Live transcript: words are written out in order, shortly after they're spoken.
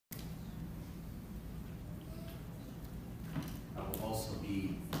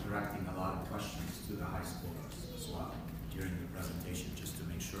directing a lot of questions to the high schoolers as well during the presentation, just to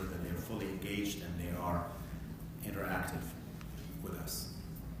make sure that they're fully engaged and they are interactive with us.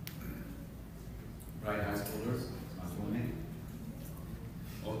 Right, high schoolers?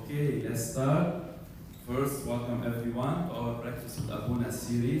 Okay, let's start. First, welcome everyone to our Breakfast with Abouna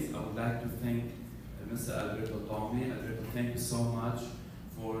series. I would like to thank Mr. Alberto Tommy. Alberto, thank you so much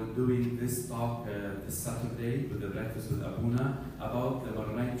for doing this talk this Saturday with the Breakfast with Abouna about the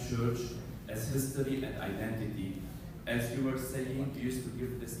Maronite Church as history and identity. As you were saying, we used to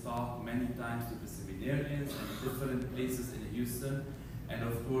give this talk many times to the seminarians and different places in Houston. And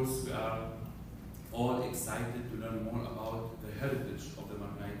of course, we are all excited to learn more about the heritage of the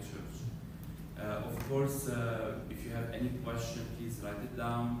Maronite Church. Of course, if you have any question, please write it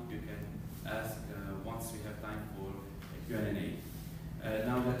down. You can ask once we have time for a Q&A.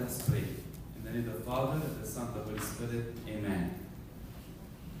 Now let us pray. In the name of the Father, and the Son, and the Holy Spirit, Amen.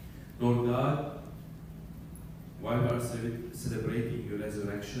 Lord God, while we are celebrating your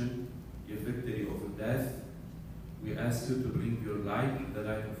resurrection, your victory over death, we ask you to bring your light, the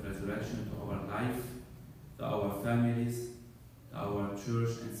light of resurrection, to our life, to our families, to our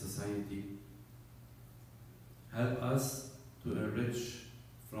church and society. Help us to enrich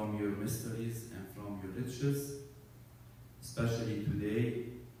from your mysteries and from your riches, especially today,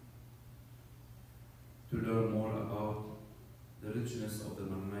 to learn more about the richness of the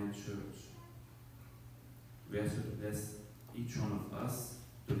Maronite Church. We ask you to bless each one of us,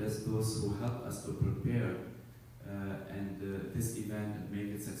 to bless those who help us to prepare this event and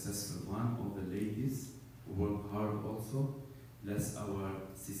make it successful one. All the ladies who work hard also. Bless our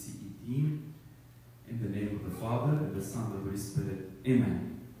CCE team. In the name of the Father, and the Son, and the Holy Spirit.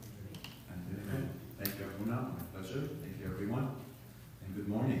 Amen. Amen. Thank you, Abouna. My pleasure. Thank you, everyone. And good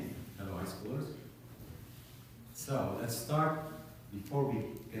morning, fellow high schoolers. So let's start, before we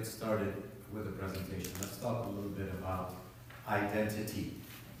get started with the presentation, let's talk a little bit about identity.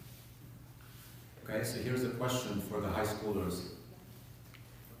 Okay, so here's a question for the high schoolers.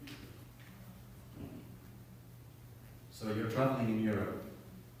 So you're traveling in Europe.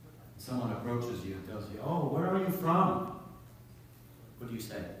 Someone approaches you and tells you, "Oh, where are you from?" What do you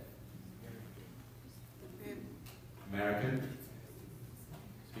say? American?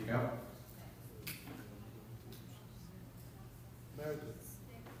 Speak up.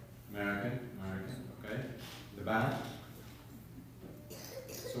 American, okay. The back.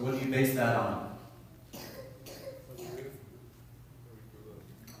 So what do you base that on?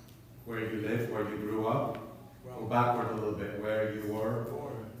 Where you live, where you grew up. Go backward a little bit, where you were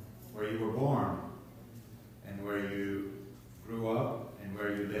born, and where you grew up, and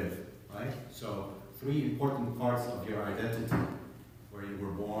where you live, right? So 3 important parts of your identity: where you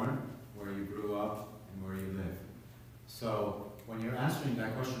were born, where you grew up, and where you live. So when you're answering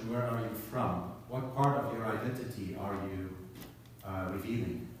that question, where are you from? What part of your identity are you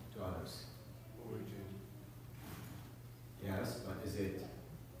revealing to others? Origin. Yes, but is it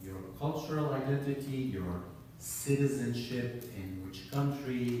your cultural identity, your citizenship, in which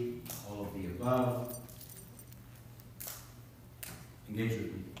country, all of the above? Engage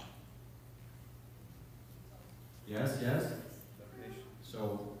with me. Yes, yes?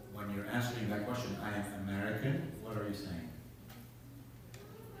 So when you're answering that question, I am American, what are you saying?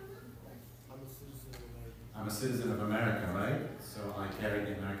 I'm a citizen of America, right? So I carry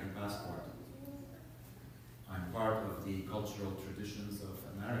the American passport. I'm part of the cultural traditions of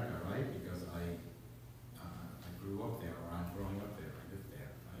America, right? Because I grew up there, or I'm growing up there, I live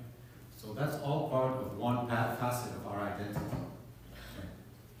there, right? So that's all part of one facet of our identity. Okay.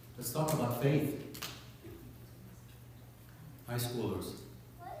 Let's talk about faith. High schoolers.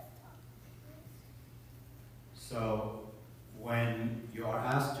 So when you are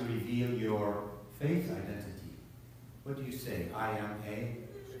asked to reveal your faith identity, what do you say? I am a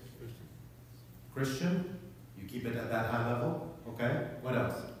Christian. You keep it at that high level. Okay. What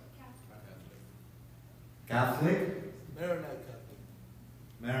else? Catholic. Maronite Catholic.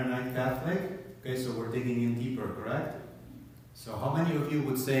 Maronite Catholic. Okay, so we're digging in deeper, correct? So how many of you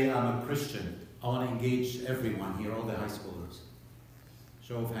would say I'm a Christian? I want to engage everyone here, all the high schoolers.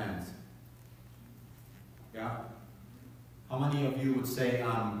 Show of hands. Yeah? How many of you would say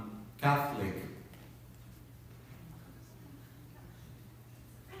I'm Catholic?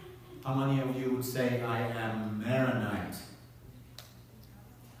 How many of you would say I am Maronite?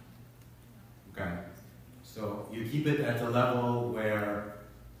 Okay. So you keep it at a level where,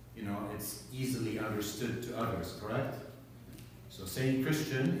 you know, it's easily understood to others, correct? So saying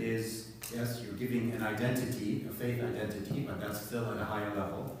Christian is, yes, you're giving an identity, a faith identity, but that's still at a higher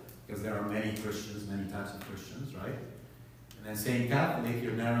level, because there are many Christians, many types of Christians, right? And then saying Catholic,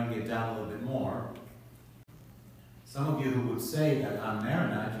 you're narrowing it down a little bit more. Some of you who would say that I'm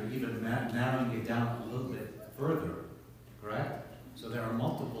Maronite, you're even narrowing it down a little bit further, correct? So there are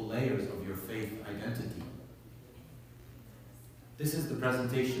multiple layers of your faith identity. This is the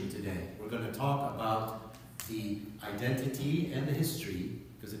presentation today. We're going to talk about the identity and the history,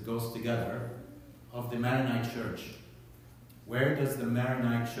 because it goes together, of the Maronite Church. Where does the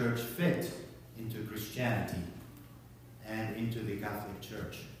Maronite Church fit into Christianity and into the Catholic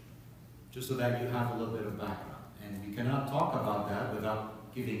Church? Just so that you have a little bit of background. And we cannot talk about that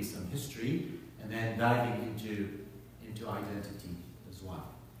without giving some history and then diving into identity as well.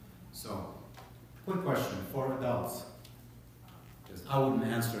 So, quick question for adults, because I wouldn't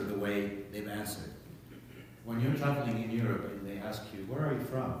answer the way they've answered. When you're traveling in Europe and they ask you, where are you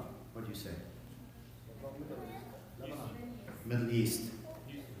from? What do you say? Middle East.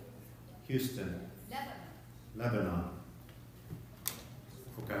 Houston. Lebanon.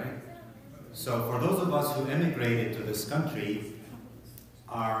 Okay? So for those of us who emigrated to this country,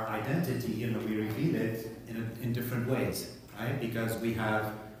 our identity, we reveal it in different ways, right? Because we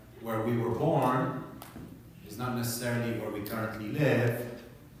have where we were born is not necessarily where we currently live,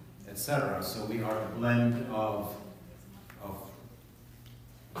 etc. So we are a blend of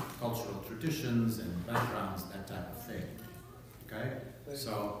cultural traditions and backgrounds, that type of thing. Okay?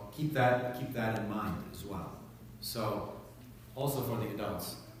 So keep that in mind as well. So also for the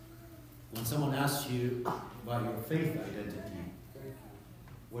adults, when someone asks you about your faith identity,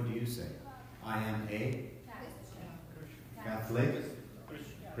 what do you say? I am a Catholic,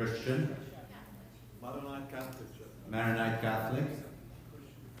 Christian, Maronite Catholic. Maronite Catholic,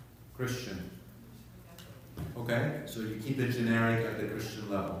 Christian. Okay, so you keep it generic at the Christian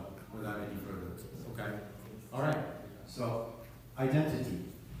level without any further. Okay, all right. So identity,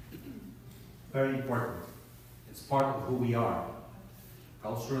 very important. It's part of who we are,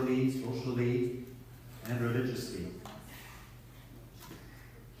 culturally, socially, and religiously.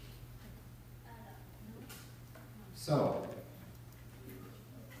 So,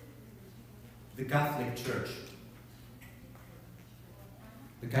 the Catholic Church.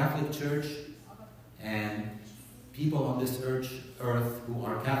 The Catholic Church and people on this earth who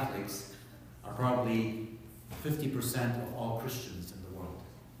are Catholics are probably 50% of all Christians in the world.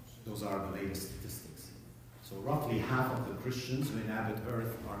 Those are the latest statistics. So roughly half of the Christians who inhabit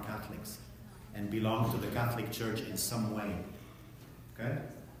earth are Catholics and belong to the Catholic Church in some way. Okay?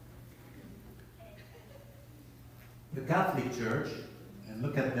 The Catholic Church, and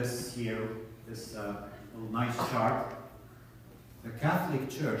look at this here, this little nice chart. The Catholic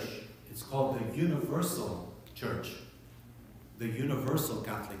Church, it's called the Universal Church. The Universal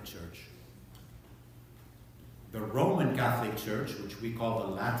Catholic Church. The Roman Catholic Church, which we call the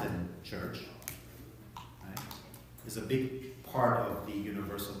Latin Church, right, is a big part of the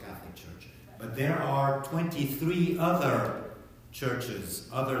Universal Catholic Church. But there are 23 other churches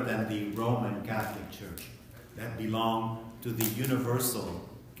other than the Roman Catholic Church that belong to the Universal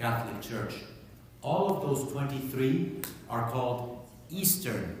Catholic Church. All of those 23 are called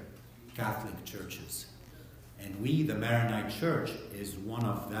Eastern Catholic churches. And we, the Maronite Church, is one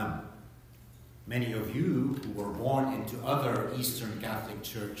of them. Many of you who were born into other Eastern Catholic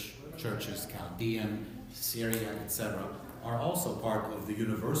churches, Chaldean, Syriac, etc., are also part of the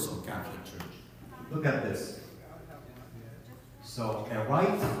Universal Catholic Church. Look at this. So, a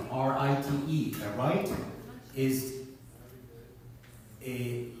rite, R-I-T-E, a rite is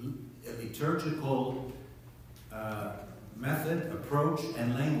a liturgical method, approach,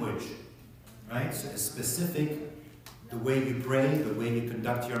 and language, right? So it's specific, the way you pray, the way you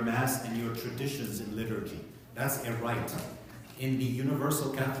conduct your Mass, and your traditions in liturgy. That's a rite. In the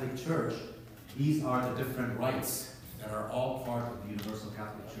Universal Catholic Church, these are the different rites that are all part of the Universal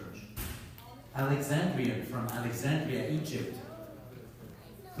Catholic Church. Alexandrian, from Alexandria, Egypt.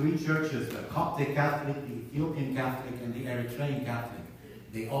 3 churches, the Coptic Catholic, the Ethiopian Catholic, and the Eritrean Catholic.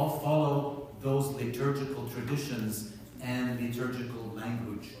 They all follow those liturgical traditions and liturgical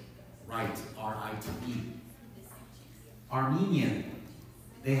language, rite, R-I-T-E. Armenian,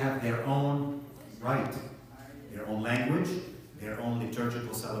 they have their own rite, their own language, their own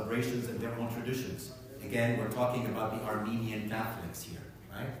liturgical celebrations, and their own traditions. Again, we're talking about the Armenian Catholics here,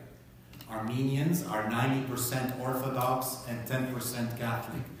 right? Armenians are 90% Orthodox and 10%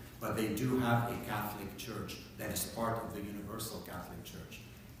 Catholic, but they do have a Catholic church that is part of the Universal Catholic Church.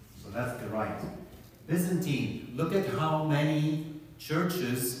 So that's the rite. Byzantine, look at how many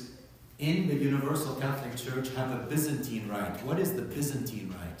churches in the Universal Catholic Church have a Byzantine rite. What is the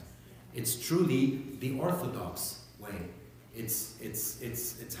Byzantine rite? It's truly the Orthodox way.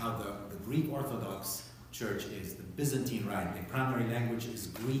 It's how the Greek Orthodox Church is, the Byzantine Rite. Their primary language is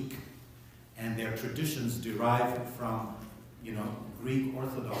Greek, and their traditions derive from, Greek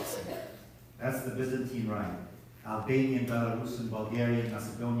Orthodoxy. That's the Byzantine Rite. Albanian, Belarusian, Bulgarian,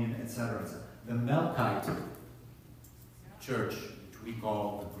 Macedonian, etc. The Melkite Church, which we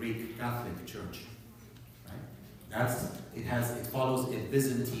call the Greek Catholic Church, right? It follows a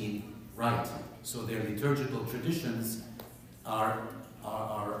Byzantine rite. So their liturgical traditions are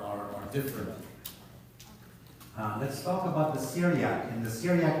different. Let's talk about the Syriac. In the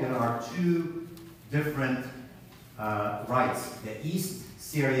Syriac, there are two different rites: the East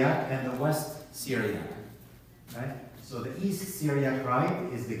Syriac and the West Syriac. Right? So the East Syriac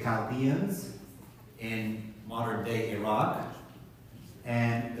rite is the Chaldeans in modern-day Iraq,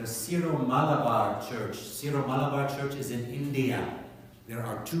 and the Syro-Malabar Church. Syro-Malabar Church is in India. There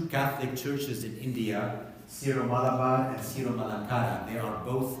are two Catholic churches in India, Syro-Malabar and Syro-Malankara. They are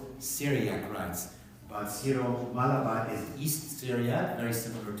both Syriac rites, but Syro-Malabar is East Syriac, very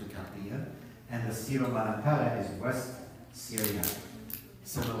similar to Chaldean, and the Syro-Malankara is West Syriac,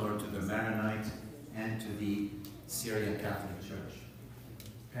 similar to the Maronite and to the Syrian Catholic Church.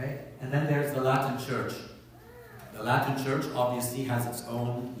 Okay? And then there's the Latin Church. The Latin Church obviously has its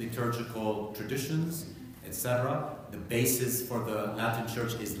own liturgical traditions, etc. The basis for the Latin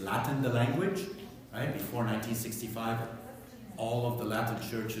Church is Latin, the language. Right? Before 1965, all of the Latin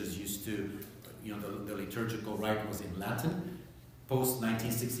churches used to, the liturgical rite was in Latin. Post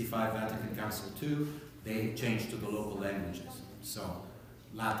 1965 Vatican Council II, they changed to the local languages. So,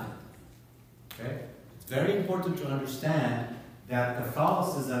 Latin. Okay? It's very important to understand that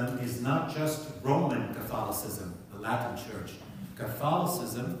Catholicism is not just Roman Catholicism, the Latin Church.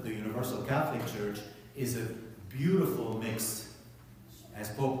 Catholicism, the Universal Catholic Church, is a beautiful mix. As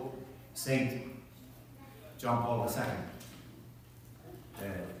Pope Saint John Paul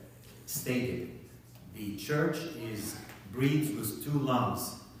II stated, the Church breathes with two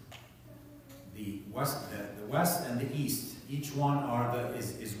lungs. The West and the East, each one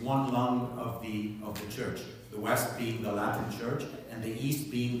is one lung of the Church. The West being the Latin Church, and the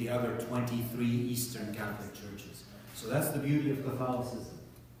East being the other 23 Eastern Catholic churches. So that's the beauty of Catholicism.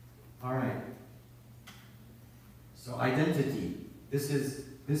 All right. So identity. This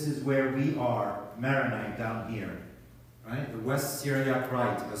is where we are, Maronite down here, right? The West Syriac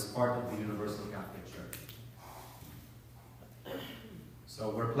Rite as part of the Universal Catholic Church. So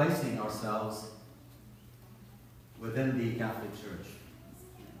we're placing ourselves within the Catholic Church.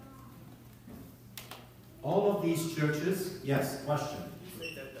 All of these churches, yes, question. You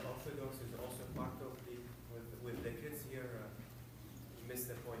say that the Orthodox is also part of with the kids here. You missed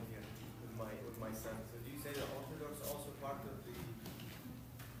the point here with my son. So do you say the Orthodox also part of the?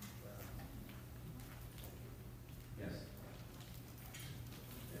 Yes.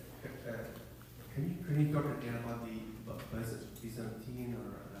 Can you talk again about the Byzantine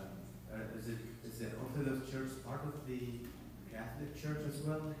or is the Orthodox Church part of the Catholic Church as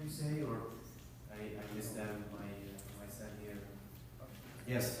well? Did you say, or I missed that with my son here?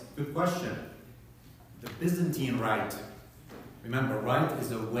 Yes, good question. The Byzantine Rite. Remember, rite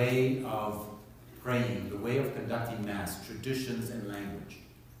is a way of praying, the way of conducting Mass, traditions and language.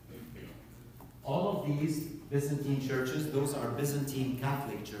 All of these Byzantine churches, those are Byzantine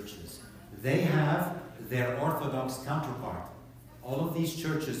Catholic churches. They have their Orthodox counterpart. All of these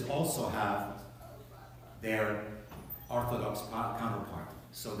churches also have their Orthodox counterpart.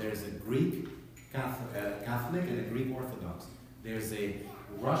 So there's a Greek Catholic and a Greek Orthodox. There's a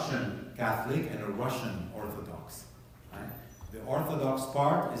Russian Catholic and a Russian Orthodox. Right? The Orthodox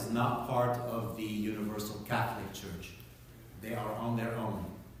part is not part of the Universal Catholic Church. They are on their own.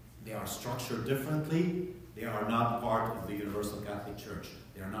 They are structured differently. They are not part of the Universal Catholic Church.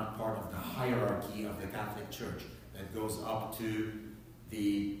 They are not part of the hierarchy of the Catholic Church that goes up to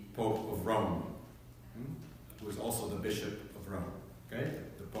the Pope of Rome, who is also the Bishop of Rome. Okay?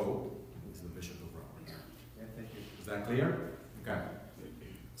 The Pope is the Bishop of Rome. Yeah, thank you. Is that clear? Okay.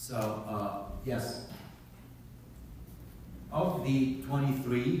 So, yes. Of the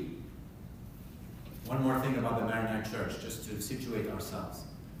 23, one more thing about the Maronite Church, just to situate ourselves.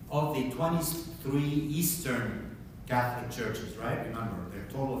 Of the 23 Eastern Catholic churches, right? Remember, there are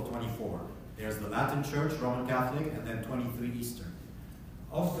a total of 24. There's the Latin Church, Roman Catholic, and then 23 Eastern.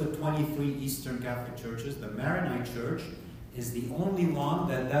 Of the 23 Eastern Catholic churches, the Maronite Church is the only one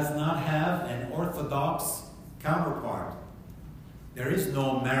that does not have an Orthodox counterpart. There is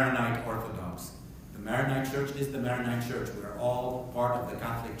no Maronite Orthodox. The Maronite Church is the Maronite Church. We're all part of the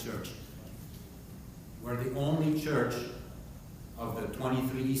Catholic Church. We're the only church of the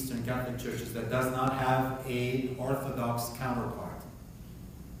 23 Eastern Catholic churches that does not have an Orthodox counterpart.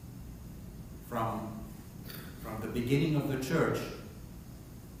 From from the beginning of the church,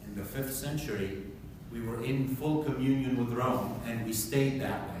 in the 5th century, we were in full communion with Rome, and we stayed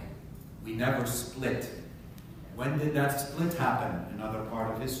that way. We never split. When did that split happen? Another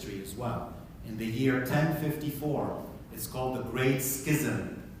part of history as well. In the year 1054, it's called the Great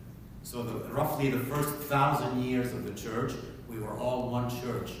Schism. So roughly the first 1,000 years of the church, we were all one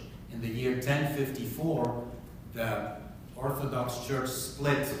church. In the year 1054, the Orthodox Church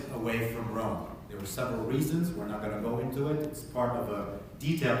split away from Rome. There were several reasons. We're not going to go into it. It's part of a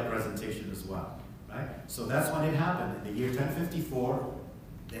detailed presentation as well. Right? So that's when it happened. In the year 1054,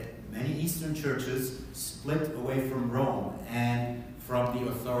 many Eastern churches split away from Rome and from the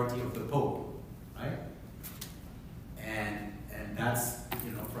authority of the Pope. Right? And that's,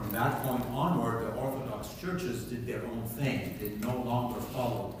 from that point onward, the Orthodox churches did their own thing. They no longer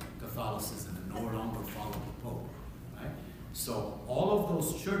followed Catholicism and no longer followed the Pope. Right? So all of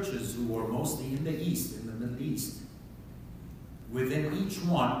those churches who were mostly in the East, in the Middle East, within each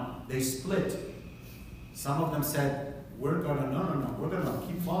one, they split. Some of them said, we're going to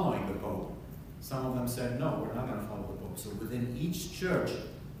keep following the Pope. Some of them said, no, we're not going to follow the Pope. So within each church,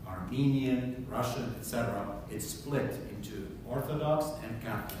 Armenian, Russian, etc., it's split into Orthodox and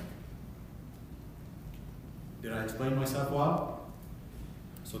Catholic. Did I explain myself well?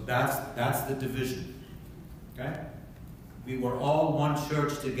 So that's the division. Okay? We were all one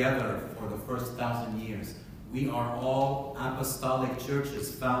church together for the first 1,000 years. We are all apostolic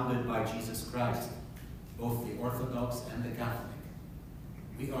churches founded by Jesus Christ, both the Orthodox and the Catholic.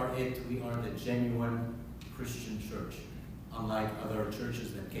 We are the genuine Christian church, unlike other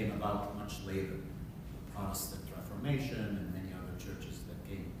churches that came about much later. Protestant Reformation and many other churches that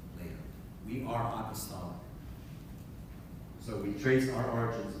came later. We are apostolic. So we trace our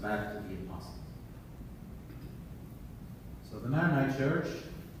origins back to the apostles. So the Maronite Church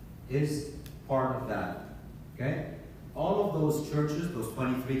is part of that. Okay? All of those churches, those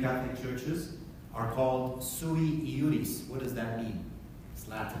 23 Catholic churches, are called sui iuris. What does that mean? It's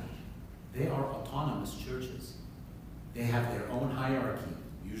Latin. They are autonomous churches. They have their own hierarchy,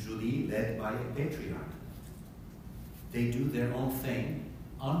 usually led by a patriarch. They do their own thing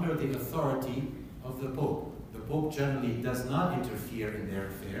under the authority of the Pope. The Pope generally does not interfere in their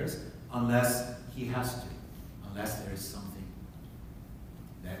affairs unless he has to, unless there is something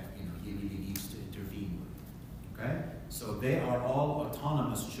that he really needs to intervene with. Okay? So they are all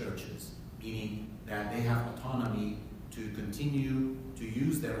autonomous churches, meaning that they have autonomy to continue to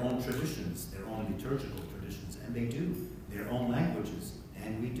use their own traditions, their own liturgical traditions, and they do, their own languages,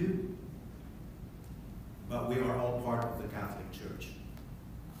 and we do. But we are all part of the Catholic Church.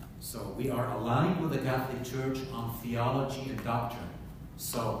 So we are aligned with the Catholic Church on theology and doctrine.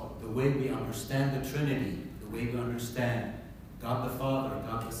 So the way we understand the Trinity, the way we understand God the Father,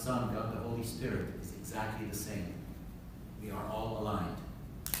 God the Son, God the Holy Spirit is exactly the same. We are all aligned,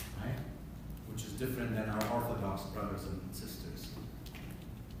 right? Which is different than our Orthodox brothers and sisters.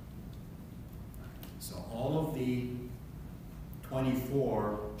 So all of the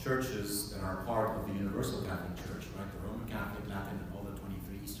 24 churches that are part of the Universal Catholic Church, right? The Roman Catholic, Latin, and all the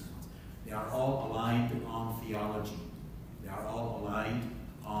 23 Eastern ones, they are all aligned on theology. They are all aligned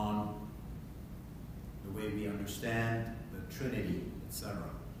on the way we understand the Trinity, etc.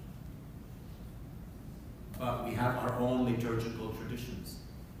 But we have our own liturgical traditions.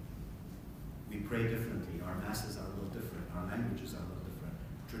 We pray differently. Our masses are a little different. Our languages are a little different.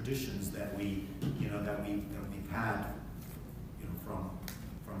 Traditions that we've had,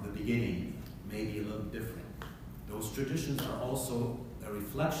 from the beginning, may be a little different. Those traditions are also a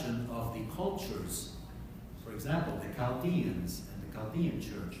reflection of the cultures. For example, the Chaldeans and the Chaldean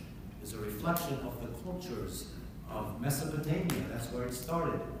church is a reflection of the cultures of Mesopotamia. That's where it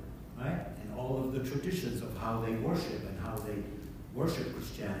started, right? And all of the traditions of how they worship and how they worship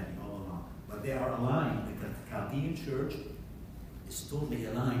Christianity all along. But they are aligned. The Chaldean church is totally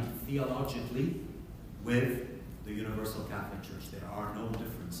aligned theologically with the Universal Catholic Church. There are no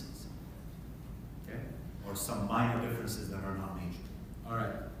differences, okay? Or some minor differences that are not major. All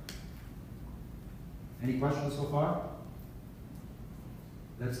right. Any questions so far?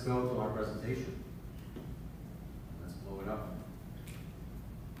 Let's go to our presentation. Let's blow it up.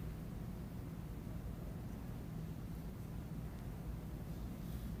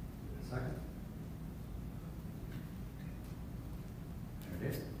 Give it a second. There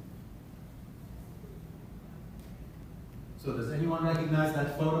it is. So does anyone recognize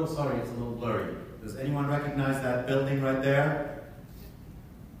that photo? Sorry, it's a little blurry. Does anyone recognize that building right there?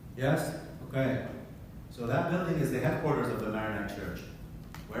 Yes? Okay. So that building is the headquarters of the Maronite Church.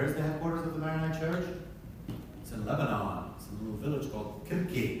 Where is the headquarters of the Maronite Church? It's in Lebanon. It's in a little village called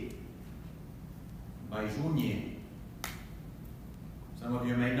Kirki, by Jounier. Some of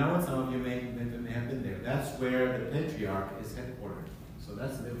you may know it, some of you may have been there. That's where the patriarch is headquartered. So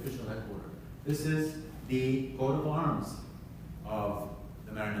that's the official headquarters. This is the coat of arms of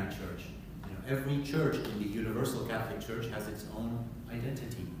the Maronite Church. You know, every church in the Universal Catholic Church has its own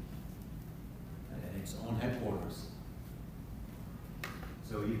identity and its own headquarters.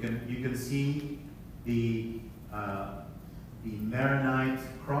 So you can see the Maronite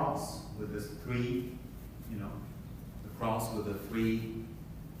cross with the three, you know, the cross with the three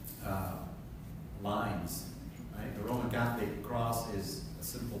lines. Right? The Roman Catholic cross is a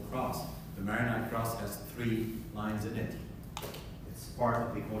simple cross. The Maronite cross has 3 lines in it. It's part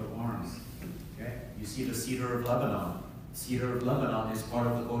of the coat of arms. Okay? You see the cedar of Lebanon. Cedar of Lebanon is part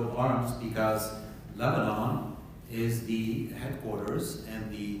of the coat of arms because Lebanon is the headquarters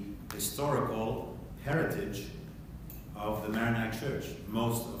and the historical heritage of the Maronite Church.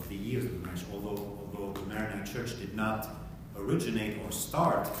 Most of the years of the Maronite, although the Maronite Church did not originate or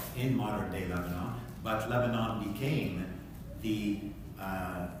start in modern-day Lebanon, but Lebanon became the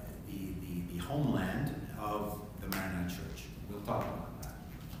homeland of the Maronite Church. We'll talk about that.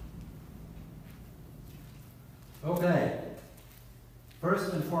 Okay.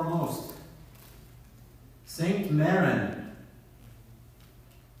 First and foremost, Saint Maron.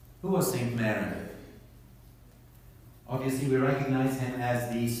 Who was Saint Maron? Obviously, we recognize him as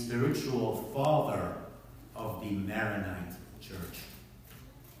the spiritual father of the Maronite Church.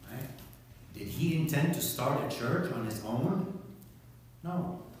 Right? Did he intend to start a church on his own?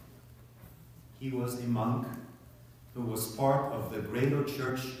 No. He was a monk who was part of the greater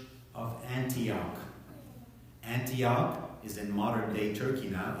church of Antioch. Antioch is in modern-day Turkey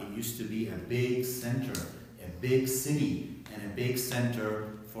now. It used to be a big center, a big city, and a big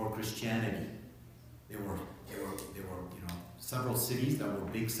center for Christianity. There were several cities that were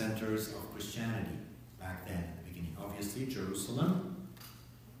big centers of Christianity back then in the beginning. Obviously, Jerusalem,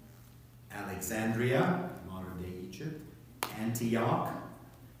 Alexandria, modern-day Egypt, Antioch,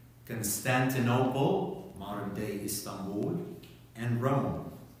 Constantinople, modern-day Istanbul, and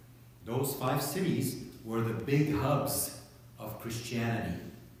Rome. Those 5 cities were the big hubs of Christianity.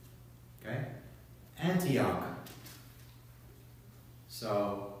 Okay? Antioch.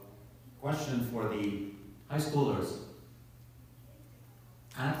 So, question for the high schoolers.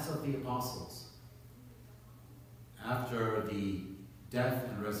 Acts of the Apostles. After the death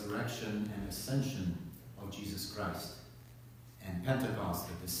and resurrection and ascension of Jesus Christ, and Pentecost,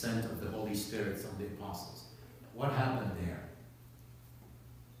 the descent of the Holy Spirit on the apostles. What happened there?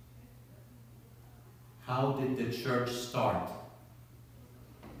 How did the church start?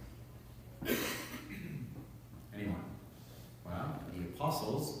 Anyone? Well, the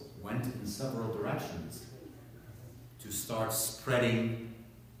apostles went in several directions to start spreading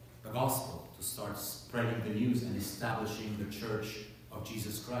the gospel, to start spreading the news and establishing the church of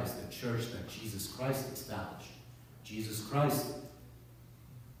Jesus Christ, the church that Jesus Christ established. Jesus Christ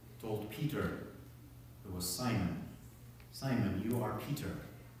told Peter, who was Simon, Simon, you are Peter,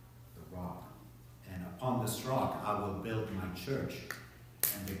 the rock, and upon this rock I will build my church,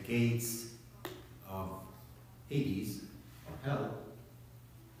 and the gates of Hades, or hell,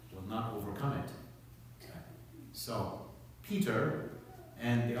 will not overcome it. Okay. So, Peter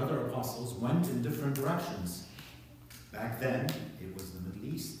and the other apostles went in different directions. Back then, it was the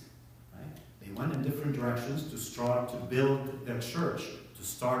Middle East. They went in different directions to start to build their church, to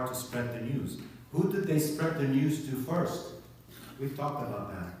start to spread the news. Who did they spread the news to first? We've talked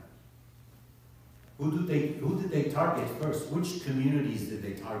about that. Who did they target first? Which communities did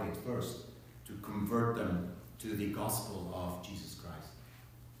they target first to convert them to the gospel of Jesus Christ?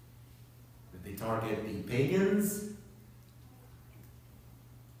 Did they target the pagans?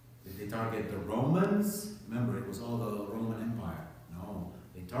 Did they target the Romans? Remember, it was all the Roman Empire. No.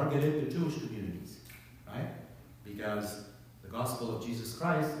 They targeted the Jewish communities, right? Because the gospel of Jesus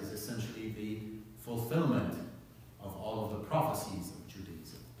Christ is essentially the fulfillment of all of the prophecies of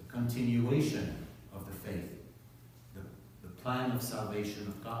Judaism, the continuation of the faith, the plan of salvation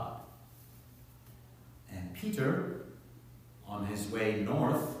of God. And Peter, on his way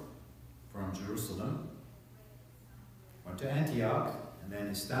north from Jerusalem, went to Antioch and then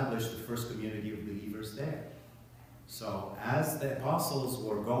established the first community of believers there. So as the apostles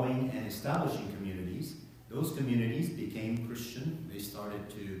were going and establishing communities, those communities became Christian. They started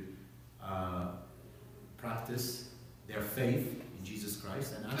to practice their faith in Jesus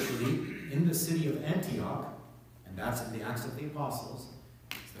Christ. And actually, in the city of Antioch, and that's in the Acts of the Apostles,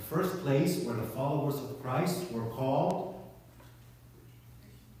 it's the first place where the followers of Christ were called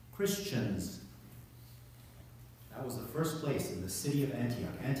Christians. That was the first place, in the city of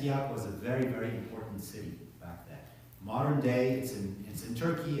Antioch. Antioch was a very, very important city back then. Modern day, it's in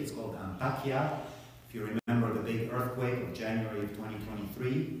Turkey. It's called Antakya. If you remember the big earthquake of January of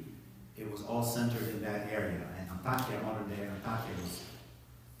 2023, it was all centered in that area. And Antakya, modern day Antakya,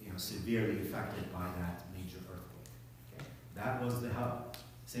 was severely affected by that major earthquake. Okay? That was the hub.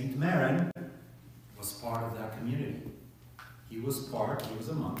 Saint Maron was part of that community. He was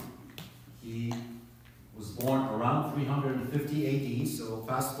a monk. He was born around 350 AD, so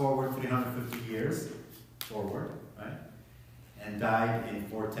fast forward 350 years forward, right? And died in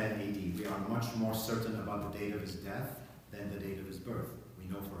 410 AD. We are much more certain about the date of his death than the date of his birth. We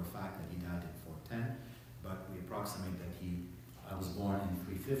know for a fact that he died in 410, but we approximate that he was born in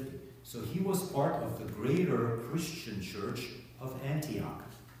 350. So he was part of the greater Christian church of Antioch.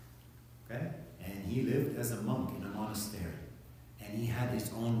 Okay? And he lived as a monk in a monastery. And he had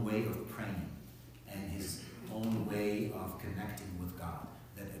his own way of praying and his own way of connecting with God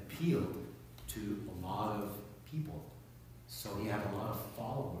that appealed to a lot of people. So he had a lot of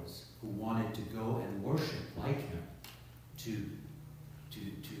followers who wanted to go and worship like him, to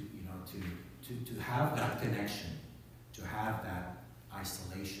have that connection, to have that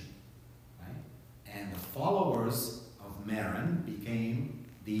isolation, right? And the followers of Maron became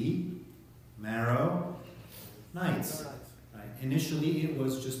the Maronites. Right? Initially, it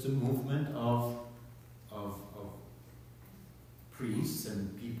was just a movement of priests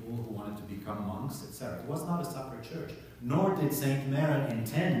and people who wanted to become monks, etc. It was not a separate church. Nor did Saint Maron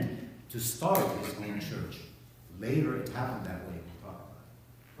intend to start his own church. Later, it happened that way. We'll talk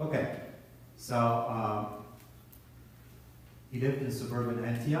about it. Okay, so he lived in suburban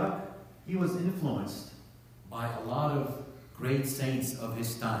Antioch. He was influenced by a lot of great saints of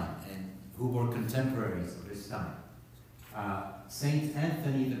his time and who were contemporaries of his time. Saint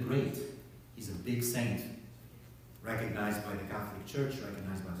Anthony the Great, he's a big saint, recognized by the Catholic Church,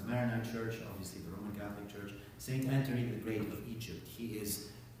 recognized by the Maronite Church, obviously the Roman Catholic Church. Saint Anthony the Great of Egypt, he is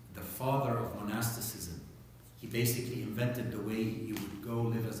the father of monasticism. He basically invented the way you would go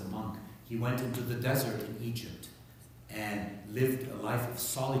live as a monk. He went into the desert in Egypt and lived a life of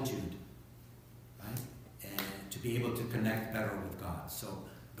solitude, right? And to be able to connect better with God. So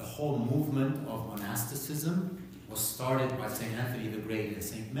the whole movement of monasticism was started by St. Anthony the Great, and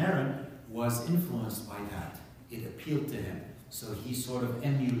St. Maron was influenced by that. It appealed to him. So he sort of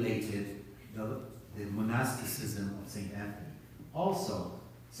emulated the monasticism of St. Anthony. Also,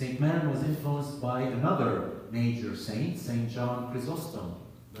 St. Maron was influenced by another major saint, St. John Chrysostom,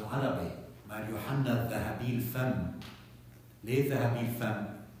 بالعربي, مع يوحنا ذهبي الفم. ليه ذهبي الفم?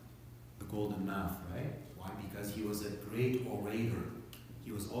 The golden mouth, right? Why? Because he was a great orator.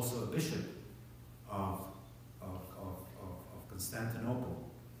 He was also a bishop of Constantinople.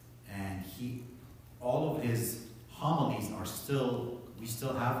 And all of his homilies we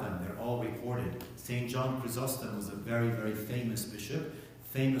still have them. They're all recorded. St. John Chrysostom was a very, very famous bishop,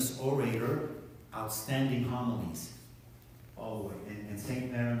 famous orator, outstanding homilies. All the way. And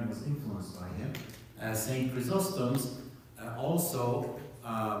St. Maron was influenced by him. St. Chrysostom's also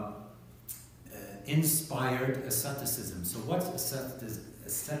inspired asceticism. So what's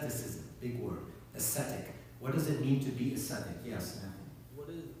asceticism? Big word. Ascetic. What does it mean to be ascetic? Yes, Anthony. What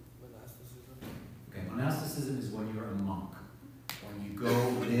is monasticism? Okay, monasticism is when you're a monk. When you go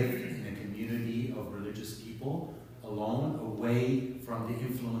live in a community of religious people, alone, away from the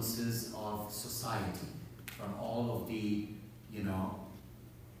influences of society, from all of the,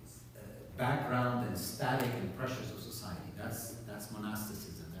 background and static and pressures of society. That's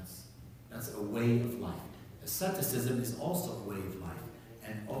monasticism. That's a way of life. Asceticism is also a way of life.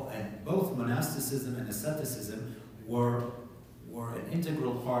 And both monasticism and asceticism were an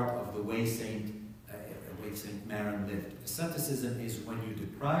integral part of the way Saint Maron lived. Asceticism is when you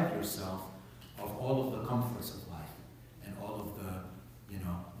deprive yourself of all of the comforts of life and all of the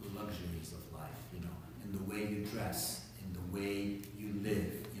luxuries of life, in the way you dress, in the way you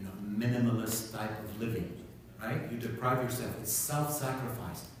live, minimalist type of living, right? You deprive yourself. It's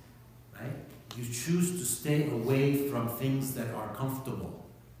self-sacrifice, right? You choose to stay away from things that are comfortable,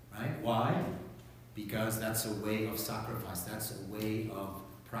 right? Why? Because that's a way of sacrifice. That's a way of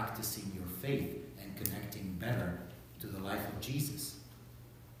practicing your faith and connecting better to the life of Jesus.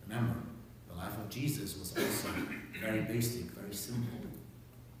 Remember, the life of Jesus was also very basic, very simple.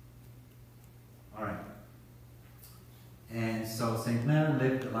 All right. And so St. Maron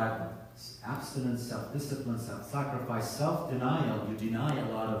lived a life of abstinence, self-discipline, self-sacrifice, self-denial. You deny a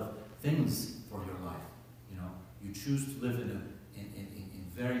lot of things for your life. You choose to live in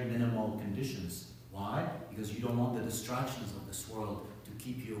very minimal conditions. Why? Because you don't want the distractions of this world to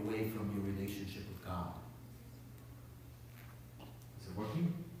keep you away from your relationship with God. Is it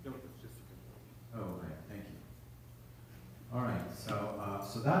working? No, it's just. Oh, okay. Thank you.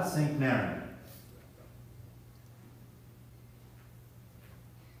 So that's St. Mary.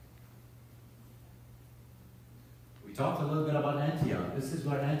 We talked a little bit about Antioch. This is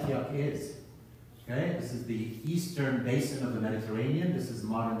where Antioch is. Okay, this is the eastern basin of the Mediterranean. This is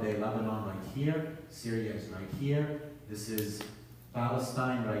modern-day Lebanon right here. Syria is right here. This is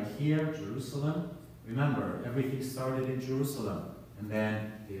Palestine right here, Jerusalem. Remember, everything started in Jerusalem. And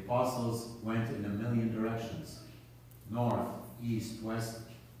then the apostles went in a million directions. North, east, west,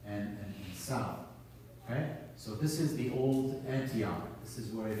 and south. Okay? So this is the old Antioch. This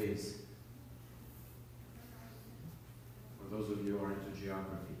is where it is. For those of you who are into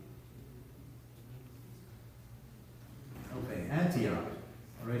geography. Okay, Antioch.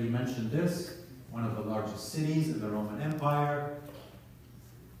 Already mentioned this. One of the largest cities in the Roman Empire.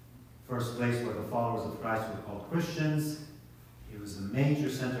 First place where the followers of Christ were called Christians. It was a major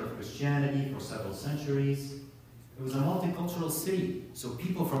center of Christianity for several centuries. It was a multicultural city, so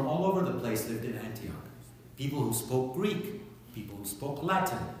people from all over the place lived in Antioch. People who spoke Greek, people who spoke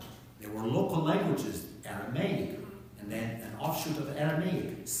Latin. There were local languages, Aramaic, and then an offshoot of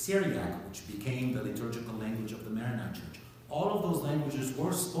Aramaic, Syriac, which became the liturgical language of the Maronite Church. All of those languages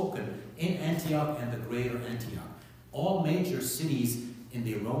were spoken in Antioch and the greater Antioch. All major cities in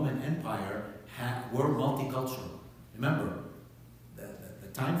the Roman Empire were multicultural. Remember, the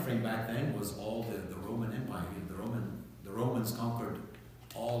time frame back then was all the Roman Empire. The Romans conquered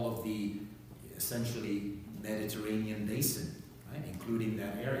all of the essentially Mediterranean basin, right, including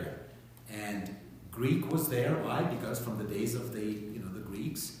that area. And Greek was there. Why? Because from the days of the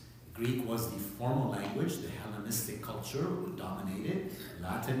Greeks, Greek was the formal language. The Hellenistic culture dominated.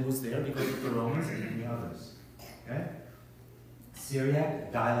 Latin was there because of the Romans and many others. Okay.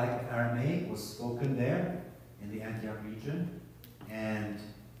 Syriac, dialect of Aramaic, was spoken there in the Antioch region. And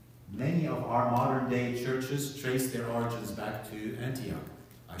many of our modern-day churches trace their origins back to Antioch.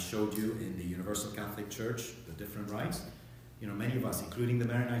 I showed you in the Universal Catholic Church the different rites. Many of us, including the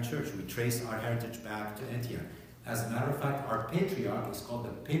Maronite Church, we trace our heritage back to Antioch. As a matter of fact, our patriarch is called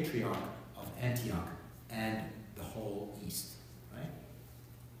the Patriarch of Antioch and the whole East. Right?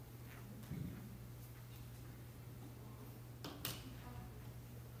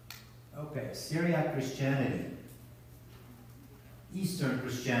 Okay, Syriac Christianity. Eastern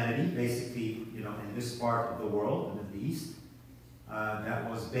Christianity, basically, in this part of the world, the Middle East, that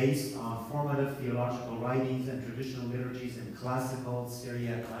was based on formative theological writings and traditional liturgies in classical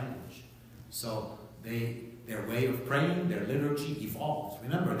Syriac language. So their way of praying, their liturgy evolved.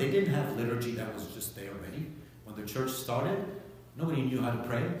 Remember, they didn't have liturgy that was just there already. When the church started, nobody knew how to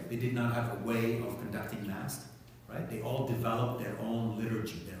pray. They did not have a way of conducting Mass. Right? They all developed their own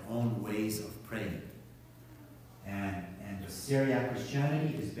liturgy, their own ways of praying. And the Syriac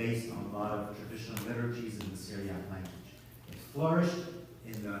Christianity is based on a lot of traditional liturgies in the Syriac language. It flourished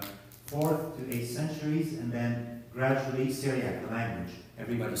in the 4th to 8th centuries, and then gradually Syriac, the language.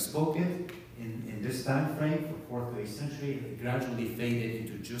 Everybody spoke it in this time frame, from 4th to 8th century. It gradually faded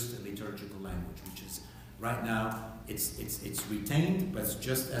into just a liturgical language, which is right now it's retained, but it's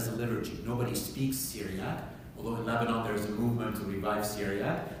just as a liturgy. Nobody speaks Syriac, although in Lebanon there's a movement to revive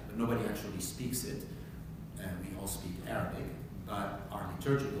Syriac, but nobody actually speaks it. We all speak Arabic, but our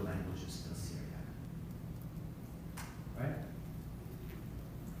liturgical language is still Syriac. Right?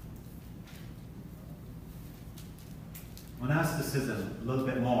 Monasticism, a little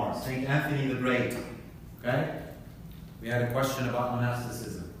bit more. St. Anthony the Great. Okay? We had a question about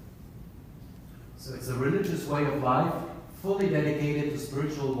monasticism. So it's a religious way of life, fully dedicated to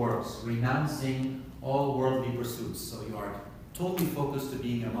spiritual works, renouncing all worldly pursuits. So you are totally focused to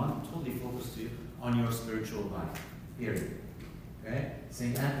being a monk, totally focused on your spiritual life. Period. Okay?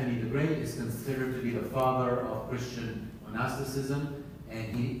 St. Anthony the Great is considered to be the father of Christian monasticism,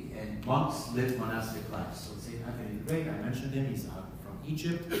 and monks lived monastic lives. So St. Anthony the Great, I mentioned him, he's out from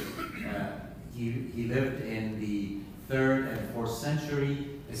Egypt. He lived in the 3rd and 4th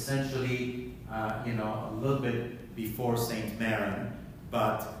century, essentially, a little bit before St. Maron,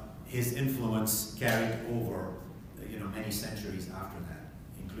 but his influence carried over, many centuries after that,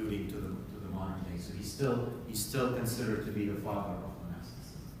 including to the modern day. So he's still considered to be the father of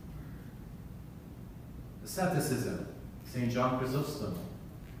monasticism. Asceticism, St. John Chrysostom.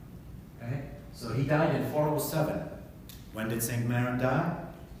 Okay? So he died in 407. When did St. Maron die?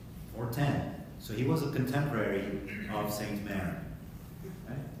 410. So he was a contemporary of St. Maron.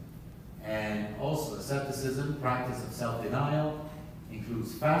 Okay? And also asceticism, practice of self-denial,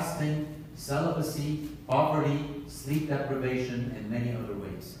 includes fasting, celibacy, poverty, sleep deprivation, and many other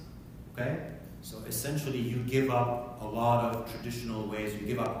ways. Okay? So essentially you give up a lot of traditional ways, you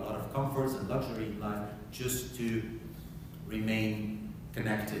give up a lot of comforts and luxury in life just to remain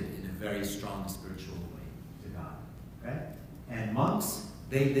connected in a very strong spiritual way to God. Okay? And monks,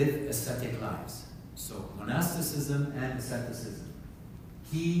 they live ascetic lives. So monasticism and asceticism,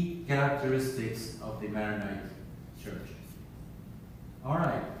 key characteristics of the Maronite Church. All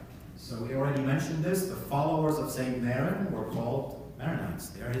right, so we already mentioned this. The followers of Saint Maron were called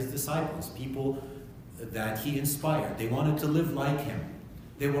Maronites. They are his disciples, people that he inspired. They wanted to live like him.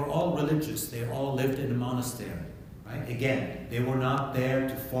 They were all religious. They all lived in a monastery. Right? Again, they were not there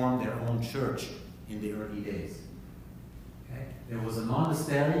to form their own church in the early days. Okay? There was a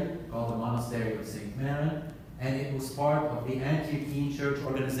monastery called the Monastery of Saint Maron, and it was part of the Antiochene church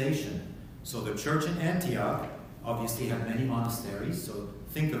organization. So the church in Antioch obviously had many monasteries. So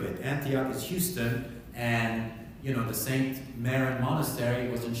think of it. Antioch is Houston, and the Saint Maron Monastery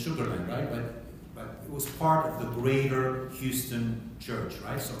was in Sugar Land, right? But it was part of the greater Houston church,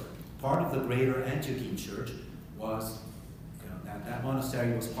 right? So part of the greater Antiochene church was, that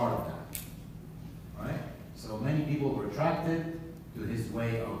monastery was part of that, right? So many people were attracted to his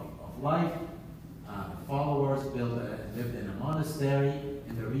way of life. Followers lived in a monastery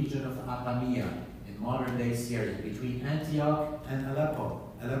in the region of Apamea, in modern-day Syria, between Antioch and Aleppo,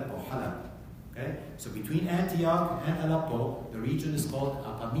 Halab. Okay? So between Antioch and Aleppo, the region is called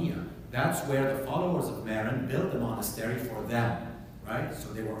Apamea. That's where the followers of Maron built a monastery for them, right?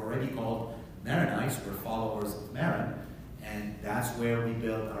 So they were already called Maronites, were followers of Maron, and that's where we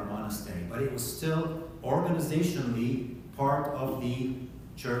built our monastery. But it was still organizationally part of the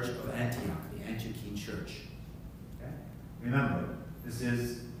Church of Antioch, the Antiochene Church. Okay? Remember, this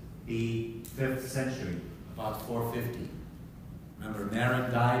is the 5th century, about 450. Remember,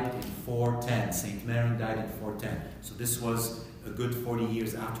 Maron died in 410. Saint Maron died in 410. So this was a good 40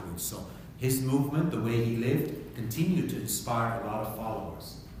 years afterwards. So his movement, the way he lived, continued to inspire a lot of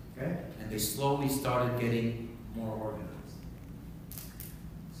followers. Okay? And they slowly started getting more organized.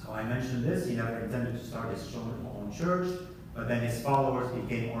 So I mentioned this, he never intended to start his own church, but then his followers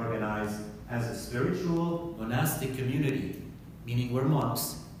became organized as a spiritual monastic community, meaning we're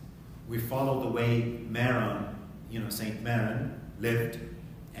monks. We follow the way Maron, Saint Maron lived,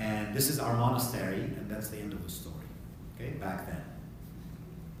 and this is our monastery, and that's the end of the story. Okay, back then.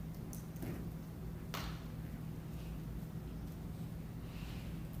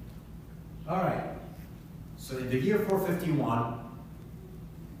 All right, so in the year 451,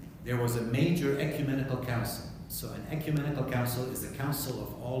 there was a major ecumenical council. So an ecumenical council is a council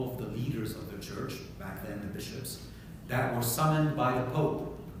of all of the leaders of the church, back then the bishops, that were summoned by the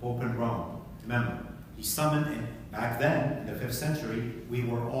Pope in Rome. Remember, he summoned, and back then, in the 5th century, we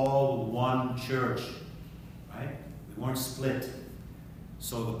were all one church, right? We weren't split.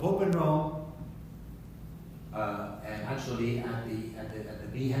 So the Pope in Rome, and actually at the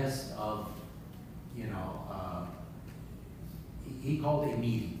behest of, he called a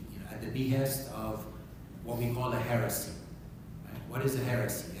meeting, at the behest of what we call a heresy. Right? What is a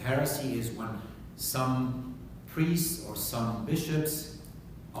heresy? A heresy is when some priests or some bishops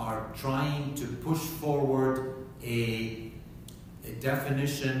are trying to push forward a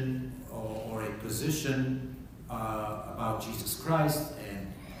definition or a position about Jesus Christ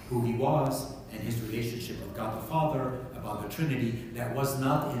and who he was and his relationship with God the Father, about the Trinity, that was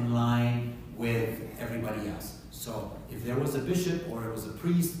not in line with everybody else. So if there was a bishop or it was a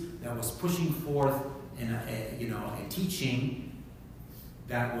priest that was pushing forth a teaching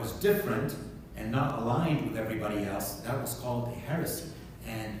that was different and not aligned with everybody else, that was called a heresy.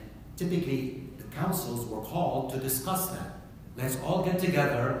 And typically the councils were called to discuss that. Let's all get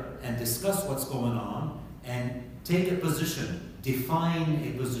together and discuss what's going on and take a position, define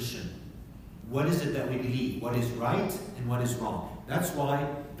a position. What is it that we believe? What is right and what is wrong? That's why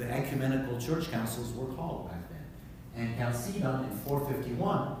the ecumenical church councils were called back then. And Chalcedon in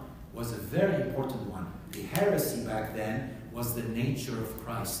 451 was a very important one. The heresy back then was the nature of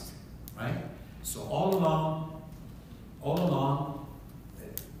Christ, right? So all along,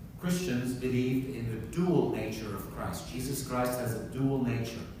 Christians believed in the dual nature of Christ. Jesus Christ has a dual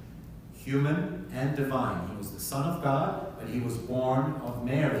nature, human and divine. He was the Son of God, but he was born of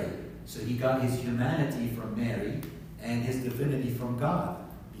Mary. So he got his humanity from Mary and his divinity from God,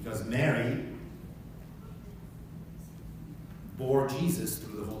 because Mary bore Jesus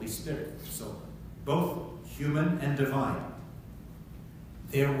through the Holy Spirit. So both human and divine.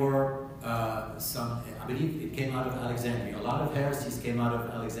 There were some, I believe it came out of Alexandria. A lot of heresies came out of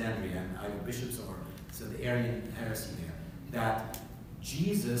Alexandria, and either bishops or so the Arian heresy there, that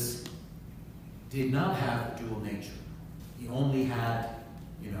Jesus did not have a dual nature. He only had,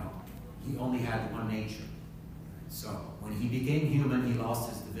 one nature. So when he became human, he lost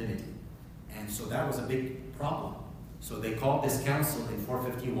his divinity. And so that was a big problem So they called this council in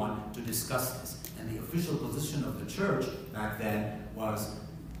 451 to discuss this. And the official position of the church back then was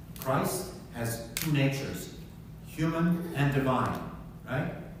Christ has two natures, human and divine,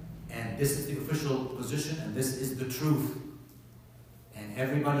 right? And this is the official position, and this is the truth. And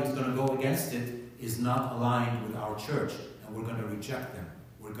everybody who's going to go against it is not aligned with our church, and we're going to reject them.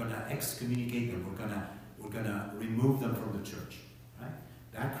 We're going to excommunicate them. We're going to remove them from the church, right?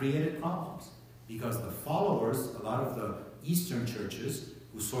 That created problems because the followers, a lot of the Eastern churches,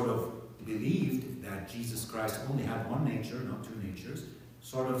 who sort of believed that Jesus Christ only had one nature, not two natures,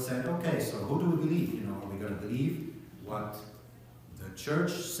 sort of said, okay, so who do we believe? You know, are we going to believe what the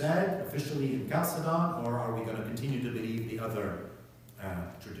church said officially in Chalcedon, or are we going to continue to believe the other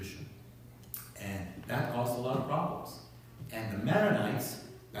tradition? And that caused a lot of problems. And the Maronites,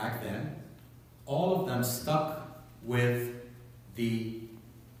 back then, all of them stuck with the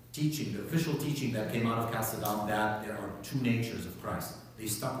teaching, the official teaching that came out of Chalcedon, that there are two natures of Christ. They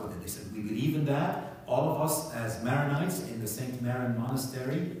stuck with it. They said, we believe in that. All of us as Maronites in the St. Maron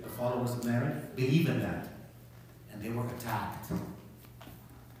Monastery, the followers of Maron, believe in that. And they were attacked.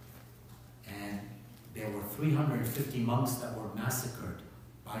 And there were 350 monks that were massacred.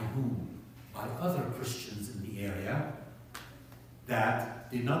 By whom? By other Christians in the area that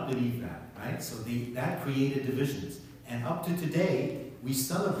did not believe that, right? So that created divisions. And up to today, we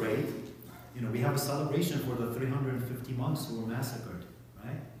celebrate, you know, we have a celebration for the 350 monks who were massacred,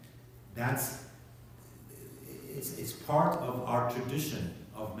 right? It's part of our tradition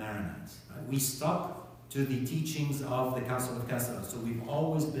of Maronites, right? We stuck to the teachings of the Council of Chalcedon, so we've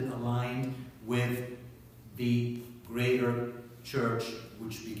always been aligned with the greater church,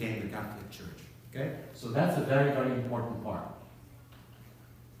 which became the Catholic Church, okay? So that's a very, very important part.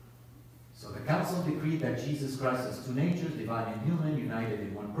 So the council decreed that Jesus Christ has two natures, divine and human, united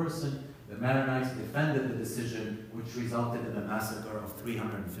in one person. The Maronites defended the decision, which resulted in the massacre of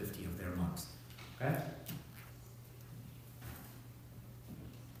 350 of their monks. Okay?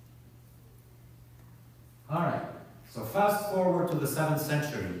 All right. So fast forward to the 7th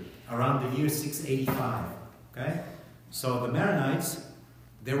century, around the year 685. Okay? So the Maronites,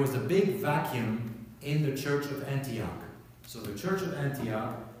 there was a big vacuum in the Church of Antioch. So the Church of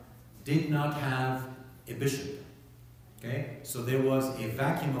Antioch did not have a bishop. Okay? So there was a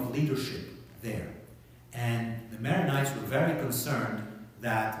vacuum of leadership there. And the Maronites were very concerned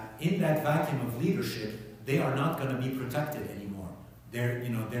that in that vacuum of leadership, they are not going to be protected anymore.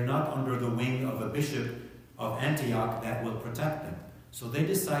 They're not under the wing of a bishop of Antioch that will protect them. So they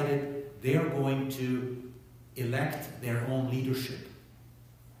decided they are going to elect their own leadership.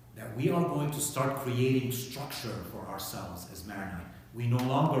 That we are going to start creating structure for ourselves as Maronite. We no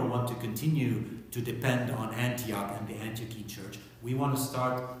longer want to continue to depend on Antioch and the Antiochene church. We want to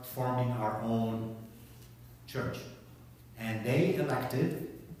start forming our own church. And they elected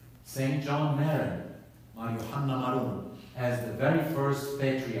St. John Maron, Mar Yohanna Maroon, as the very first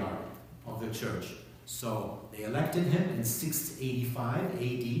patriarch of the church. So they elected him in 685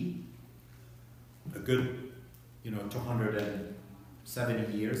 AD, a good,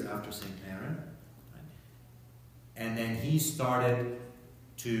 270 years after St. Maron. And then he started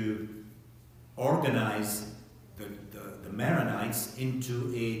to organize the Maronites into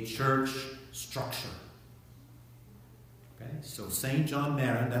a church structure. Okay? So St. John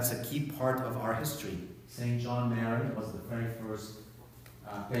Maron, that's a key part of our history. St. John Maron was the very first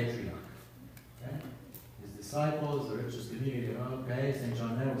patriarch. Okay? His disciples, the richest community, okay, St.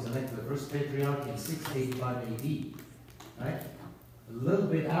 John Maron was elected the first patriarch in 685 AD. Right? A little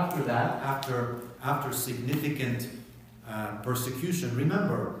bit after that, after significant persecution.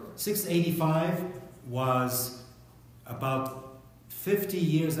 Remember, 685 was about 50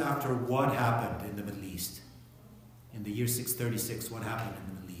 years after what happened in the Middle East. In the year 636, what happened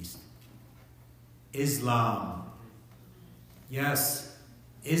in the Middle East? Islam. Yes,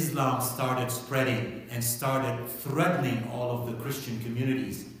 Islam started spreading and started threatening all of the Christian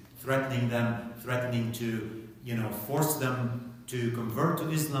communities, threatening them, threatening to, force them to convert to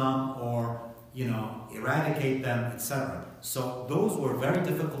Islam or eradicate them, etc. So those were very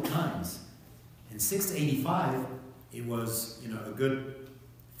difficult times. In 685, it was, a good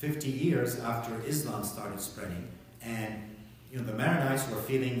 50 years after Islam started spreading. And, the Maronites were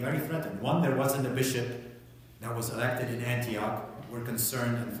feeling very threatened. One, there wasn't a bishop that was elected in Antioch. We're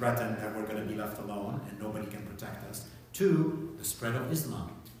concerned and threatened that we're going to be left alone and nobody can protect us. Two, the spread of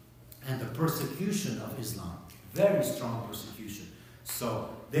Islam and the persecution of Islam. Very strong persecution. So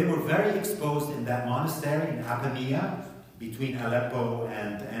they were very exposed in that monastery in Apamea, between Aleppo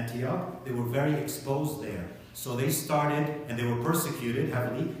and Antioch. They were very exposed there. So they started, and they were persecuted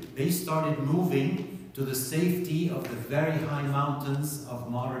heavily, they started moving to the safety of the very high mountains of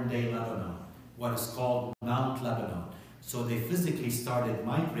modern-day Lebanon, what is called Mount Lebanon. So they physically started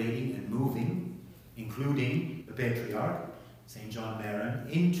migrating and moving, including the patriarch, St. John Maron,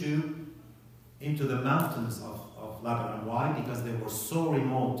 into the mountains of Lebanon. Why? Because they were so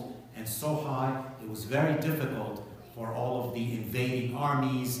remote and so high, it was very difficult for all of the invading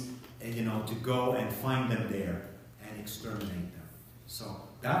armies, to go and find them there and exterminate them. So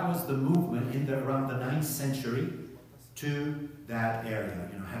that was the movement around the 9th century to that area,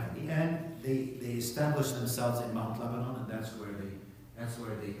 heavily. And they established themselves in Mount Lebanon, and that's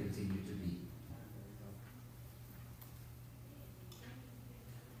where they continue to be.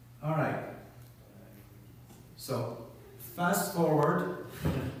 All right. So fast forward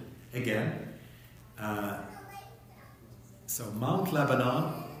again. So Mount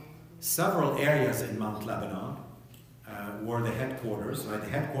Lebanon, several areas in Mount Lebanon were the headquarters, right? The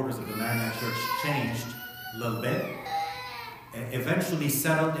headquarters of the Maronite Church changed a little bit. Eventually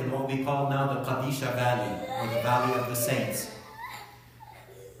settled in what we call now the Qadisha Valley, or the Valley of the Saints.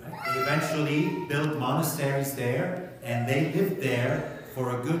 Right? They eventually built monasteries there, and they lived there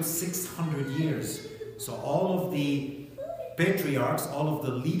for a good 600 years. So all of the patriarchs, all of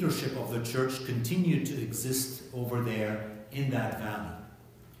the leadership of the church continued to exist over there in that valley.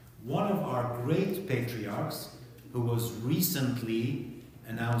 One of our great patriarchs, who was recently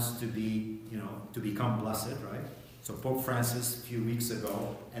announced to be, to become blessed, right? So Pope Francis, a few weeks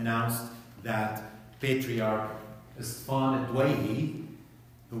ago, announced that Patriarch Istvan Dwayhi,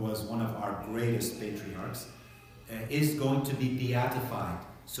 who was one of our greatest patriarchs, is going to be beatified.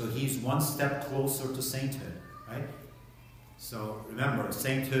 So he's one step closer to sainthood, right? So remember,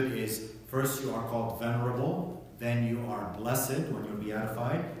 sainthood is first you are called venerable, then you are blessed when you're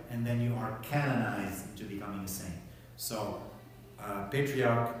beatified, and then you are canonized into becoming a saint. So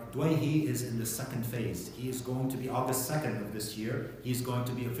Patriarch Dwayhi is in the second phase. He is going to be, August 2nd of this year, he's going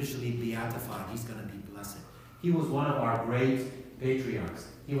to be officially beatified. He's going to be blessed. He was one of our great patriarchs.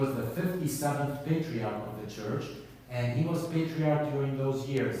 He was the 57th patriarch of the church, and he was patriarch during those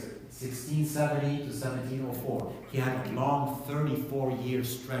years, 1670 to 1704. He had a long 34-year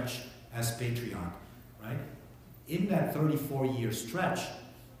stretch as patriarch, right? In that 34-year stretch,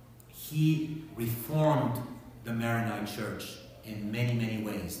 he reformed the Maronite Church in many, many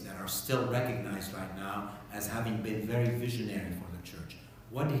ways that are still recognized right now as having been very visionary for the church.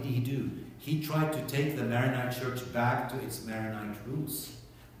 What did he do? He tried to take the Maronite Church back to its Maronite roots,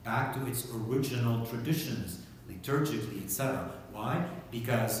 back to its original traditions, liturgically, etc. Why?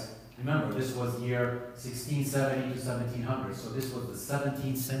 Because, remember, this was year 1670 to 1700, so this was the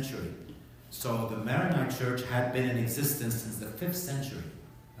 17th century. So the Maronite Church had been in existence since the 5th century.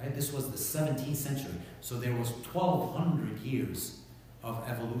 Right? This was the 17th century. So there was 1,200 years of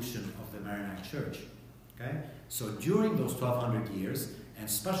evolution of the Maronite Church. Okay? So during those 1,200 years, and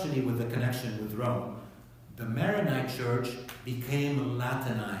especially with the connection with Rome, the Maronite Church became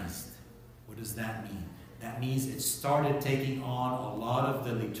Latinized. What does that mean? That means it started taking on a lot of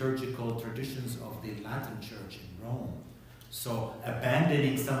the liturgical traditions of the Latin Church in Rome. So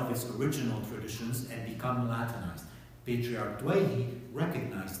abandoning some of its original traditions and become Latinized. Patriarch Dwayhi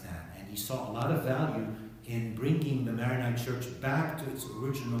recognized that, and he saw a lot of value in bringing the Maronite Church back to its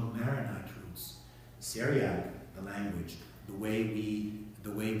original Maronite roots. Syriac, the language, the way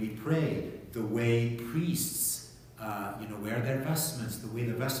we pray, the way priests wear their vestments, the way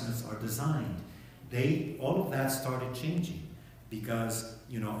the vestments are designed. All of that started changing because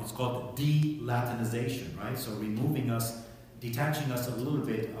it's called de-Latinization, right? So detaching us a little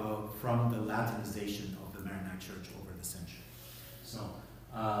bit from the Latinization of the Maronite Church over the century. So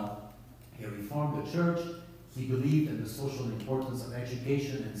he reformed the church. He believed in the social importance of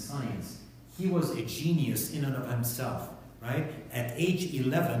education and science. He was a genius in and of himself, right? At age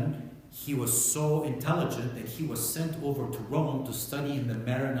 11, he was so intelligent that he was sent over to Rome to study in the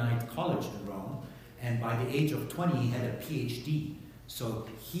Maronite College in Rome. And by the age of 20, he had a PhD. So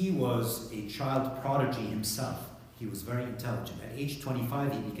he was a child prodigy himself. He was very intelligent. At age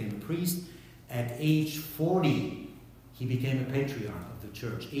 25, he became a priest. At age 40, he became a patriarch of the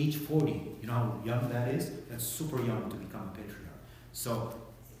church. Age 40. You know how young that is? That's super young to become a patriarch. So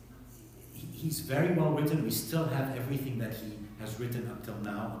he's very well written. We still have everything that he has written until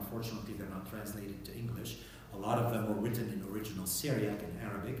now. Unfortunately, they're not translated to English. A lot of them were written in original Syriac and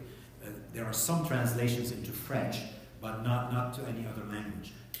Arabic. There are some translations into French, but not to any other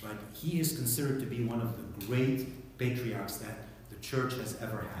language. But he is considered to be one of the great patriarchs that the church has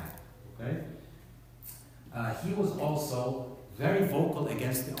ever had. Okay? He was also very vocal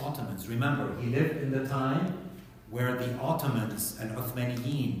against the Ottomans. Remember, he lived in the time where the Ottomans and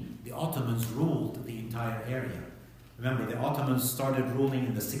Uthmaniyin the Ottomans ruled the entire area. Remember, the Ottomans started ruling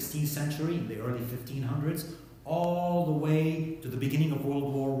in the 16th century, in the early 1500s, all the way to the beginning of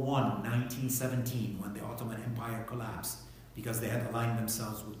World War I, 1917, when the Ottoman Empire collapsed, because they had aligned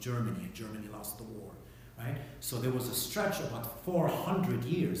themselves with Germany, and Germany lost the war. Right? So there was a stretch of about 400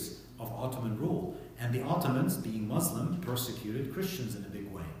 years of Ottoman rule, and the Ottomans, being Muslim, persecuted Christians in a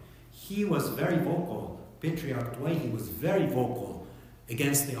big way. He was very vocal. Patriarch Douaihi was very vocal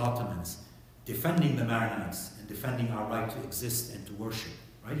against the Ottomans, defending the Maronites and defending our right to exist and to worship.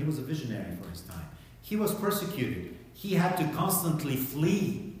 Right? He was a visionary for his time. He was persecuted. He had to constantly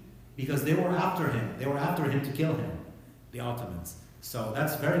flee because they were after him. They were after him to kill him, the Ottomans. So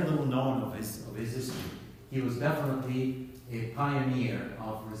that's very little known of his history. He was definitely a pioneer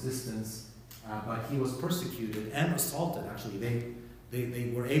of resistance, but he was persecuted and assaulted. Actually,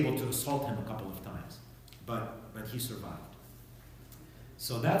 they were able to assault him a couple of times, but he survived.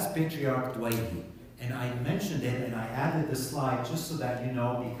 So that's Patriarch Douaihi. And I mentioned it and I added the slide just so that you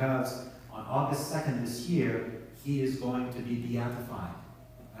know, because on August 2nd this year, he is going to be beatified.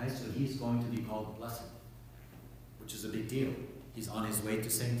 Right? So he's going to be called blessed, which is a big deal. He's on his way to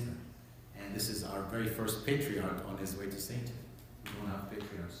sainthood. And this is our very first patriarch on his way to sainthood. We don't have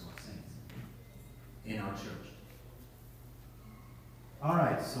patriarchs or saints in our church. All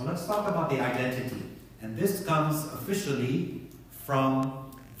right, so let's talk about the identity. And this comes officially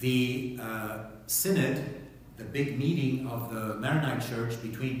from the synod, the big meeting of the Maronite Church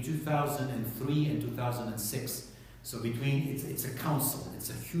between 2003 and 2006. So it's a council. It's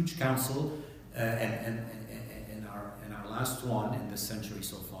a huge council, and our last one in this century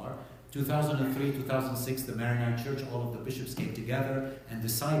so far. 2003, 2006, the Maronite Church, all of the bishops came together and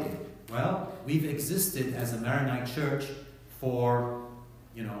decided, well, we've existed as a Maronite Church for,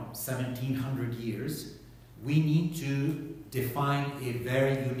 1700 years. We need to define a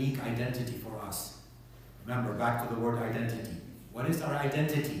very unique identity for us. Remember, back to the word identity. What is our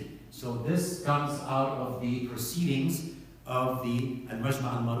identity? So this comes out of the proceedings of the Al-Majma'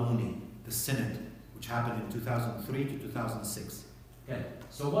 al-Maruni, the synod, which happened in 2003 to 2006. Okay,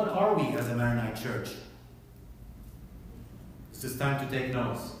 so what are we as a Maronite Church? This is time to take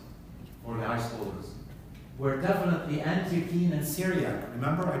notes for the high schoolers. We're definitely Antiochene and Syriac.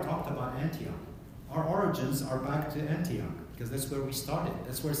 Remember, I talked about Antioch. Our origins are back to Antioch, because that's where we started.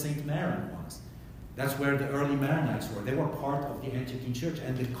 That's where St. Maron was. That's where the early Maronites were. They were part of the Antiochene Church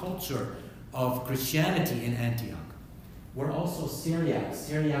and the culture of Christianity in Antioch. We're also Syriac.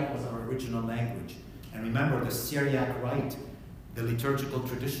 Syriac was our original language. And remember the Syriac rite, the liturgical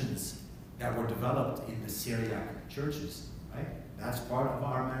traditions that were developed in the Syriac churches, right? That's part of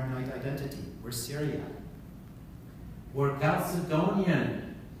our Maronite identity. We're Syriac. We're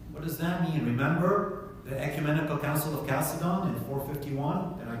Chalcedonian. What does that mean? Remember the Ecumenical Council of Chalcedon in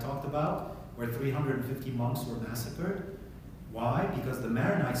 451 that I talked about, where 350 monks were massacred? Why? Because the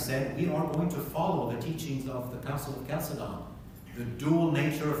Maronites said, we are going to follow the teachings of the Council of Chalcedon, the dual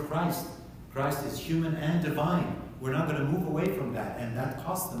nature of Christ. Christ is human and divine. We're not going to move away from that. And that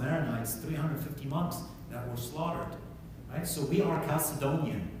cost the Maronites 350 monks that were slaughtered. Right? So we are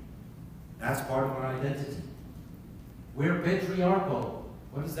Chalcedonian. That's part of our identity. We're patriarchal.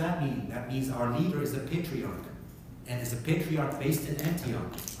 What does that mean? That means our leader is a patriarch. And is a patriarch based in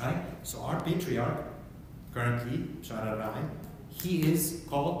Antioch. Right? So our patriarch, currently, Shara Rai, he is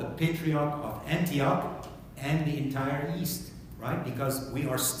called the Patriarch of Antioch and the entire East. Right? Because we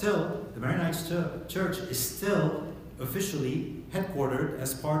are still, the Maronite Church is still officially headquartered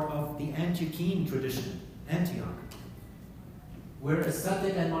as part of the Antiochene tradition, Antioch. We're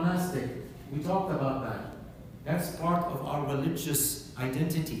ascetic and monastic. We talked about that. That's part of our religious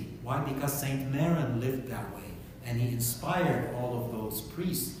identity. Why? Because St. Maron lived that way. And he inspired all of those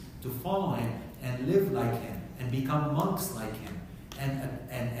priests to follow him and live like him and become monks like him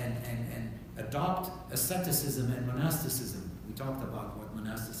and adopt asceticism and monasticism. We talked about what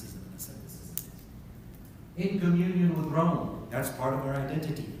monasticism and asceticism is. In communion with Rome, that's part of our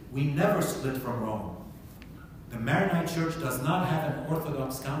identity. We never split from Rome. The Maronite Church does not have an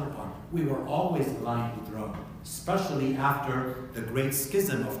Orthodox counterpart. We were always aligned with Rome, especially after the Great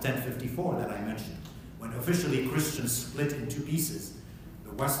Schism of 1054 that I mentioned, when officially Christians split in two pieces,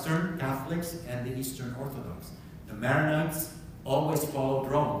 the Western Catholics and the Eastern Orthodox. The Maronites always followed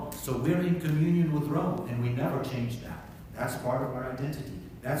Rome, so we're in communion with Rome, and we never changed that. That's part of our identity.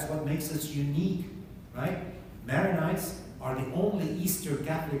 That's what makes us unique, right? Maronites are the only Eastern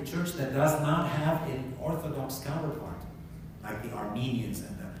Catholic Church that does not have an Orthodox counterpart, like the Armenians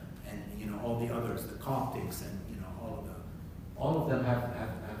and all the others, the Coptics, and all of them have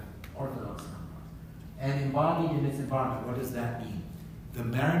Orthodox counterparts. And embodied in its environment, what does that mean? The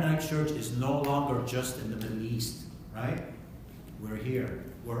Maronite Church is no longer just in the Middle East, right? We're here.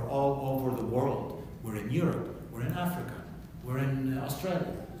 We're all over the world. We're in Europe. We're in Africa. We're in Australia.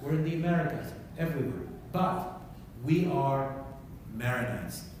 We're in the Americas. Everywhere. But we are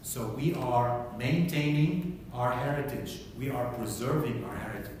Maronites. So we are maintaining our heritage. We are preserving our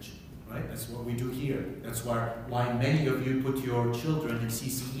heritage. Right? That's what we do here. That's why many of you put your children in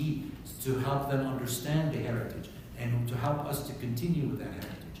CCE, to help them understand the heritage and to help us to continue with that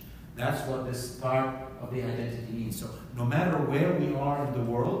heritage. That's what this part of the identity means. So no matter where we are in the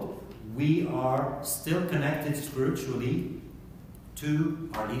world, we are still connected spiritually to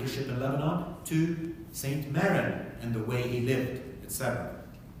our leadership in Lebanon, to Saint Maron and the way he lived, etc.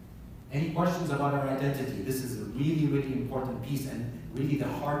 Any questions about our identity? This is a really, really important piece, and really the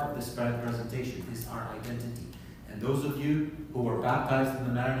heart of this presentation is our identity. And those of you who were baptized in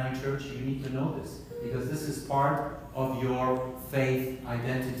the Maronite Church, you need to know this, because this is part of your faith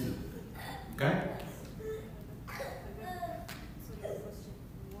identity. Okay?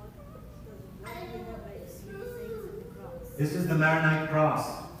 This is the Maronite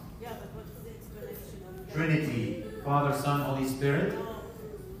cross. Yeah, but what is the explanation of Trinity, Father, Son, Holy Spirit.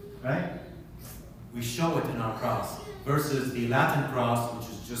 Right? We show it in our cross. Versus the Latin cross, which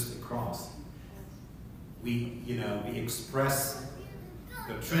is just a cross. We express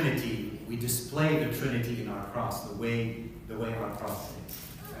the Trinity. We display the Trinity in our cross, the way our cross is.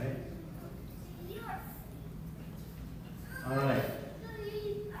 Right? All right.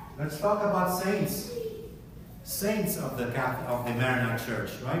 Let's talk about saints. Saints of the Maronite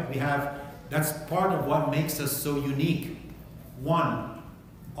Church, right? That's part of what makes us so unique. One,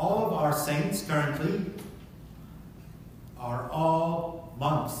 all of our saints currently are all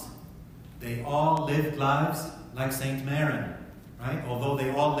monks. They all lived lives like Saint Maron, right? Although they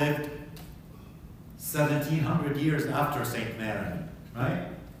all lived 1700 years after Saint Maron, right?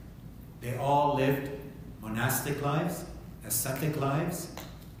 They all lived monastic lives, ascetic lives,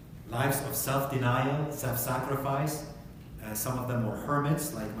 lives of self-denial, self-sacrifice. Some of them were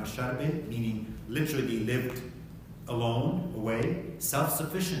hermits, like Masharbet, meaning literally lived alone, away,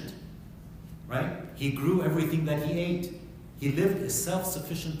 self-sufficient, right? He grew everything that he ate. He lived a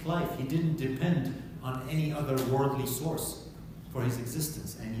self-sufficient life. He didn't depend on any other worldly source for his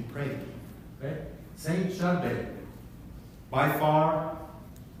existence, and he prayed. Right? Saint Charbet, by far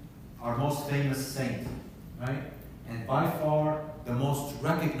our most famous saint, right? And by far the most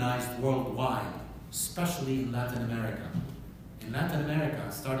recognized worldwide, especially in Latin America. In Latin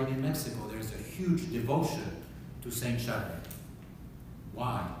America, starting in Mexico, there's a huge devotion to Saint Charbet.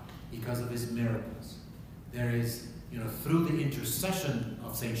 Why? Because of his miracles. There is, through the intercession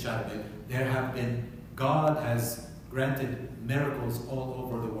of Saint Charbet, God has granted miracles all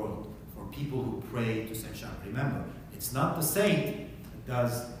over the world for people who pray to Saint Charbet. Remember, it's not the saint that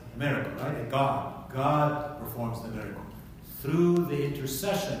does the miracle, right? God performs the miracle through the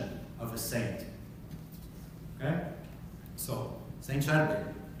intercession of a saint. Okay? So, Saint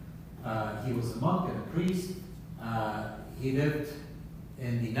Charbet, he was a monk and a priest. He lived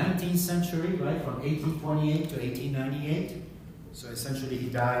in the 19th century, right, from 1828 to 1898. So essentially he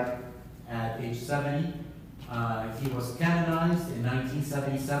died at age 70. He was canonized in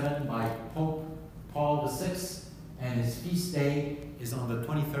 1977 by Pope Paul VI, and his feast day is on the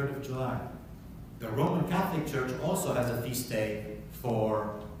 23rd of July. The Roman Catholic Church also has a feast day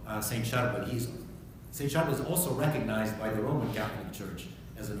for Saint Charbet. Saint Charbet is also recognized by the Roman Catholic Church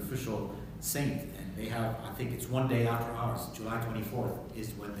as an official saint, and they have, I think it's one day after ours, July 24th is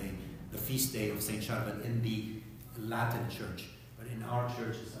when the feast day of Saint Charbet in the Latin Church, but in our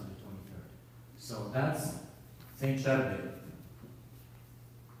church it's on the 23rd. So that's Saint Charbet.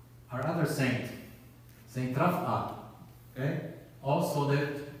 Our other saint, Saint Raf'a, okay, also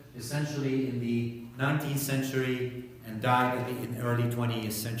lived essentially in the 19th century and died in the early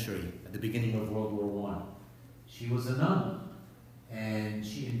 20th century, at the beginning of World War I. She was a nun, and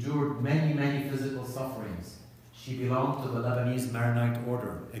she endured many, many physical sufferings. She belonged to the Lebanese Maronite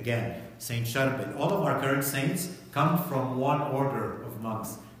order. Again, Saint Charbet. All of our current saints come from one order of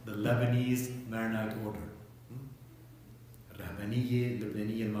monks, the Lebanese Maronite order. Rahbaniyya,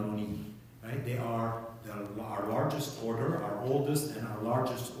 Lebaniyya, Maroniya. Right? They are our largest order, our oldest and our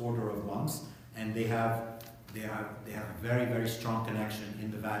largest order of monks, and they have a very, very strong connection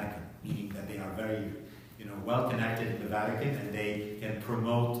in the Vatican, meaning that they are very well connected in the Vatican, and they can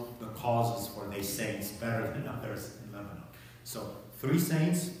promote the causes for these saints better than others in Lebanon. So 3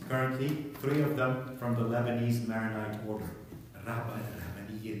 saints currently, 3 of them from the Lebanese Maronite order.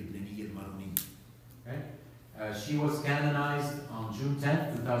 Okay? She was canonized on June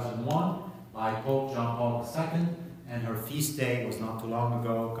 10, 2001 by Pope John Paul II, and her feast day was not too long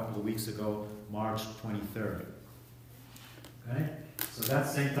ago, a couple of weeks ago, March 23rd. Okay? So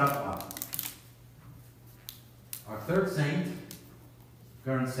that's Saint Taqwa. Our third saint,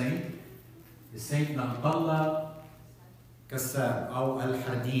 current saint, is Saint Namtallah Kassab أو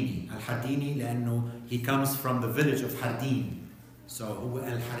Al-Hardini. Al-Hardini لأنه he comes from the village of Hardin. So هو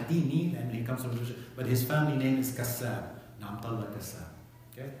Al-Hardini لأنه he comes from the village, but his family name is Kassab. Namtallah Kassab.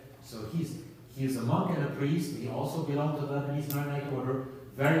 Okay? So he's a monk and a priest. He also belonged to the Lebanese Maronite order.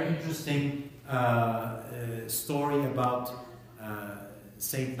 Very interesting story about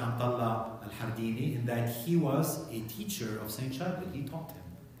Saint Namtallah Al-Hardini, in that he was a teacher of Saint Charbel. He taught him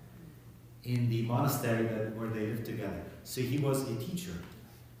in the monastery where they lived together. So he was a teacher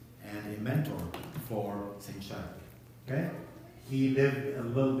and a mentor for Saint Charbel. Okay? He lived a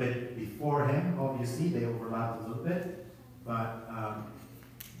little bit before him, obviously, they overlapped a little bit, but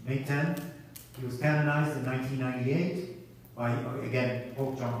May 10th, he was canonized in 1998 by, again,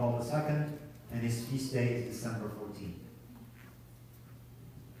 Pope John Paul II, and his feast day is December 14th.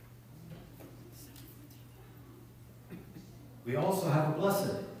 We also have a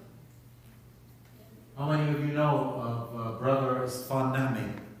blessed. How many of you know of Brother Isfan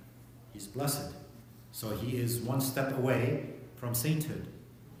Nahmi? He's blessed. So he is one step away from sainthood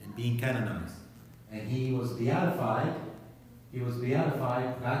and being canonized. And he was beatified. He was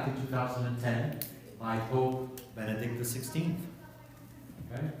beatified back in 2010 by Pope Benedict XVI.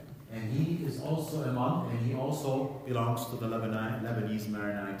 Okay? And he is also a monk, and he also belongs to the Lebanese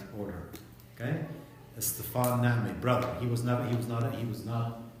Maronite order. Okay? Stefan Nahmi, brother. He was a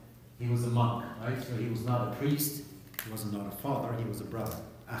monk, right? So he was not a priest, he was not a father, he was a brother.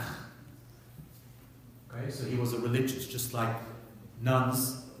 Okay, so he was a religious, just like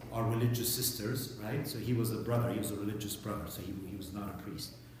nuns are religious sisters, right? So he was a brother, he was a religious brother, so he was not a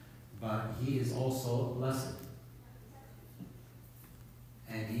priest. But he is also blessed.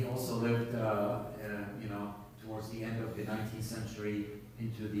 And he also lived, towards the end of the 19th century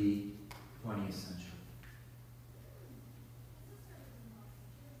into the 20th century.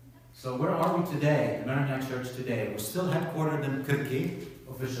 So where are we today, the Maronite Church today? We're still headquartered in Turkey,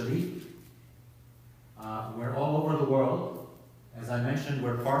 officially. We're all over the world. As I mentioned,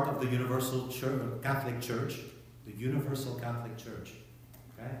 we're part of the Universal Catholic Church, the Universal Catholic Church.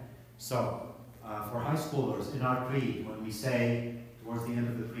 Okay? So, for high schoolers, in our creed, when we say, towards the end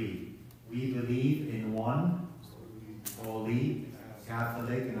of the creed, we believe in one holy,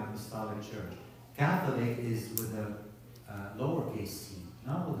 Catholic, and Apostolic Church. Catholic is with a lowercase c,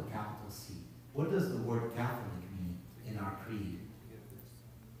 not with a capital C. What does the word Catholic mean in our creed?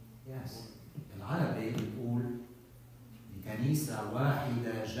 Yes. العربي بيقول كنيسة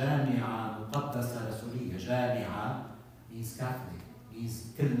واحدة جامعة مقدسة رسولية. جامعة means Catholic,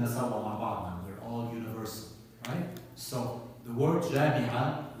 means كلنا سوا مع بعضنا. We're all universal, right? So the word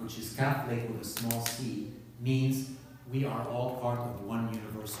جامعة, which is Catholic with a small c, means we are all part of one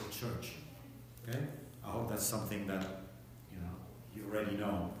universal church. Okay? I hope that's something that you already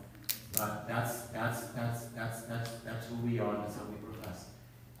know. But that's who we are, and that's how we profess.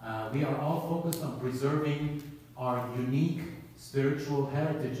 We are all focused on preserving our unique spiritual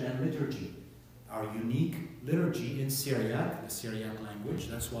heritage and liturgy. Our unique liturgy in Syriac, the Syriac language.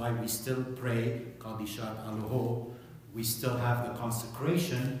 That's why we still pray Qadishat Aloho. We still have the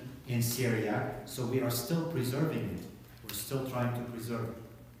consecration in Syriac, so we are still preserving it. We're still trying to preserve it.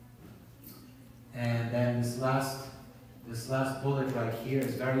 And then this last bullet right here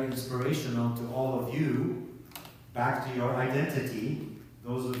is very inspirational to all of you. Back to your identity.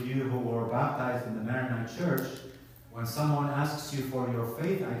 Those of you who were baptized in the Maronite Church, when someone asks you for your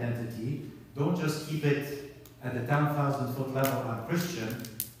faith identity, don't just keep it at the 10,000-foot level, I'm Christian.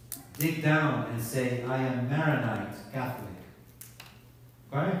 Dig down and say, I am Maronite Catholic.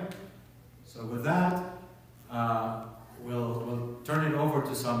 Okay? So with that, we'll turn it over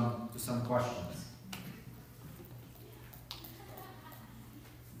to some questions.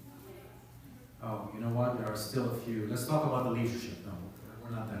 Oh, you know what? There are still a few. Let's talk about the leadership. No,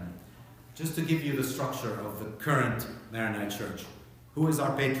 we're not done. Just to give you the structure of the current Maronite Church. Who is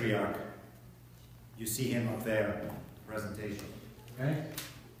our patriarch? You see him up there, the presentation. Okay?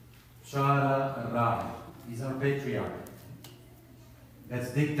 Shara Rai. He's our patriarch. Let's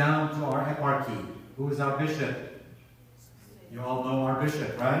dig down to our eparchy. Who is our bishop? You all know our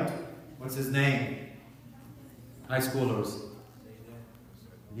bishop, right? What's his name? High schoolers.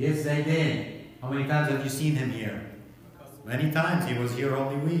 Yes, Zaydin. How many times have you seen him here? Many times. He was here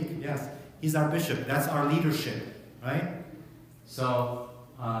all week. Yes. He's our bishop. That's our leadership, right? So,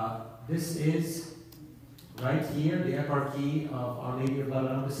 this is right here, the eparchy of Our Lady of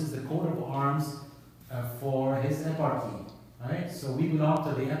Lebanon. This is the coat of arms for his eparchy. Right? So we belong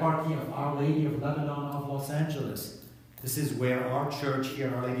to the eparchy of Our Lady of Lebanon of Los Angeles. This is where our church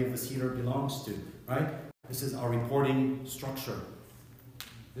here, Our Lady of the Cedar, belongs to. Right? This is our reporting structure.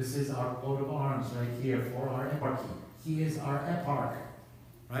 This is our coat of arms right here for our eparchy. He is our eparch,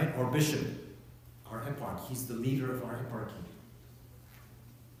 right? Or bishop, our eparch. He's the leader of our eparchy.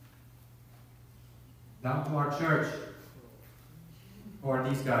 Down to our church. Who are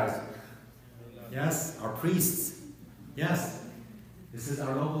these guys? Yes, our priests. Yes. This is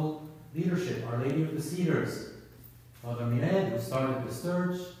our local leadership, Our Lady of the Cedars. Father Mired, who started this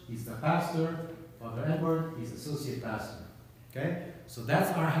church, he's the pastor. Father Edward, he's associate pastor. Okay? So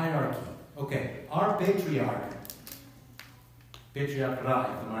that's our hierarchy. Okay, our patriarch, Patriarch Ra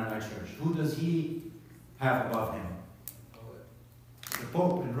of the Maronite Church, who does he have above him? The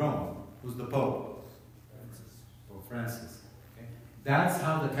Pope in Rome. Who's the Pope? Pope Francis. Okay? That's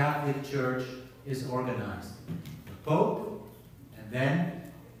how the Catholic Church is organized. The Pope, and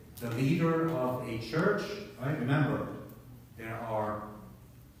then the leader of a church. Right? Remember, there are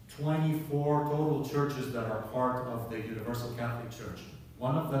 24 total churches that are part of the Universal Catholic Church.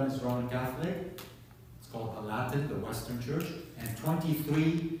 One of them is Roman Catholic. It's called the Latin, the Western Church. And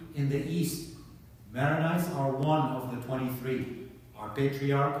 23 in the East. Maronites are one of the 23. Our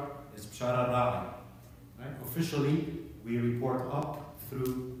patriarch is Bshara Rai. Right? Officially, we report up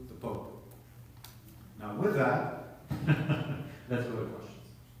through the Pope. Now with that, let's go to questions.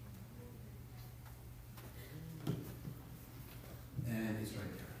 And he's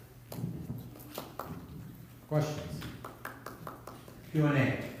right there. Questions?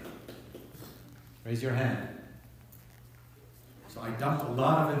 Q&A. Raise your hand. So I dumped a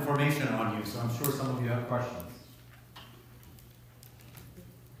lot of information on you, so I'm sure some of you have questions.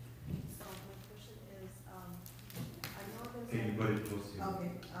 So my question is, I know there's Can you put it close to you?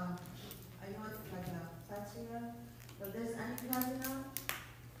 okay, I know it's like a patriarch, but there's any cardinal?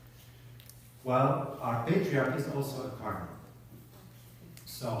 Well, our patriarch is also a cardinal.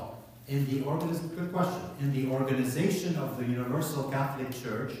 So, good question. In the organization of the Universal Catholic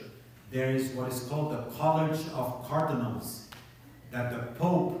Church, there is what is called the College of Cardinals that the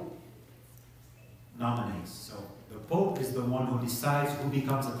Pope nominates. So, the Pope is the one who decides who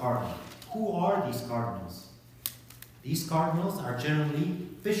becomes a cardinal. Who are these cardinals? These cardinals are generally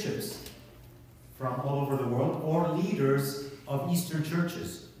bishops from all over the world or leaders of Eastern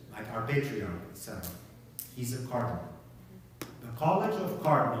churches, like our patriarch, etc. He's a cardinal. The College of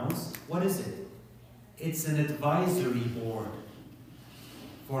Cardinals, what is it? It's an advisory board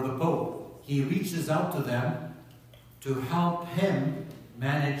for the Pope. He reaches out to them to help him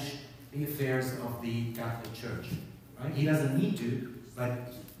manage the affairs of the Catholic Church. Right? He doesn't need to,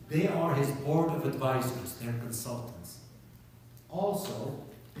 but they are his board of advisors. They're consultants. Also,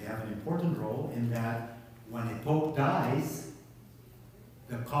 they have an important role in that when a Pope dies,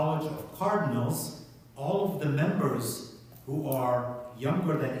 the College of Cardinals, all of the members who are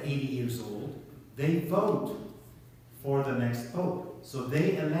younger than 80 years old, they vote for the next Pope. So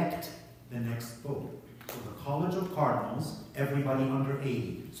they elect the next Pope. So the College of Cardinals, everybody under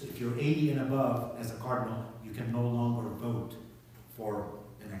 80. So if you're 80 and above as a cardinal, you can no longer vote for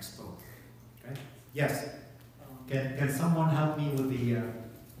the next Pope. Okay? Yes? Can someone help me with the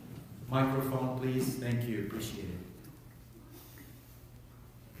microphone, please? Thank you. Appreciate it.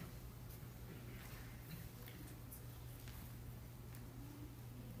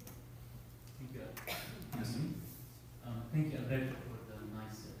 Thank you, Alberto, for the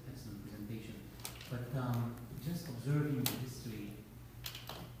nice, excellent presentation. But just observing the history,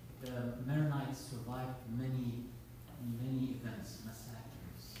 the Maronites survived many events,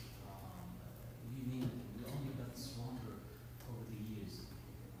 massacres. You name it. We only got stronger over the years,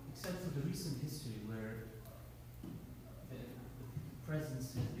 except for the recent history where the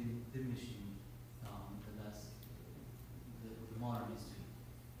presence has been diminishing. The modern history.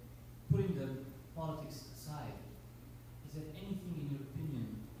 Putting the politics aside, is there anything in your opinion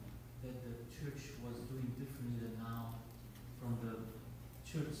that the church was doing differently than now from the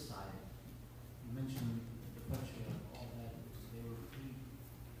church side? You mentioned the patriarch, all that, they were free,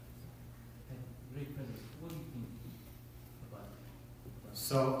 had great presence. What do you think about that?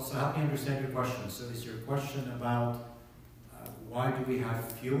 So help me understand your question. So is your question about why do we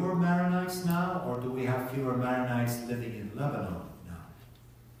have fewer Maronites now, or do we have fewer Maronites living in Lebanon now?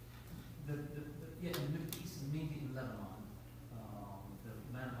 Yeah, in the Middle East, and maybe in Lebanon, the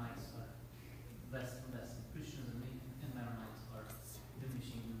Maronites are less and less. The Christians and Maronites are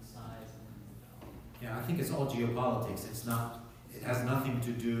diminishing in size. Yeah, I think it's all geopolitics. It has nothing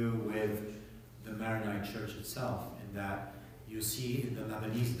to do with the Maronite Church itself, in that you see in the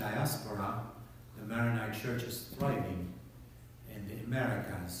Lebanese diaspora, the Maronite Church is thriving in the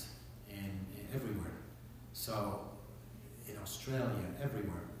Americas and everywhere. So, in Australia,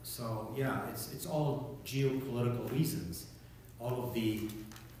 everywhere. So yeah, it's all geopolitical reasons. All of the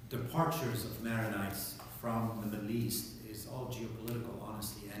departures of Maronites from the Middle East is all geopolitical,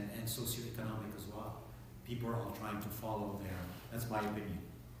 honestly, and socioeconomic as well. People are all trying to follow there. That's my opinion.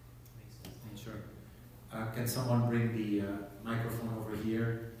 Makes sense. Sure. Can someone bring the microphone over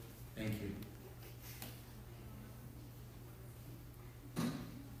here? Thank you.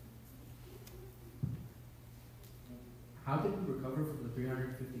 How did we recover from the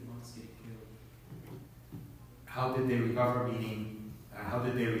 350 monks getting killed? How did they recover, meaning how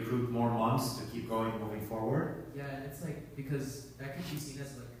did they recruit more monks to keep going, moving forward? Yeah, and it's like, because that could be seen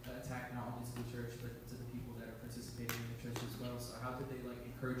as like an attack not only to the church, but to the people that are participating in the church as well. So how did they like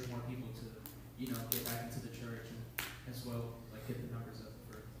encourage more people to, get back into the church and as well, like get the numbers up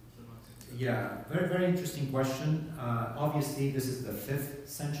for the monks? Yeah, very, very interesting question. Obviously, this is the 5th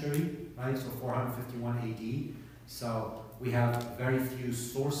century, right? So 451 AD. So we have very few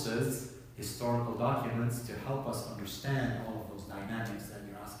sources, historical documents, to help us understand all of those dynamics that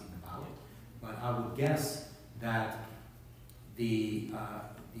you're asking about. But I would guess that the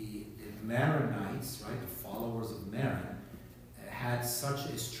Maronites, right, the followers of Maron, had such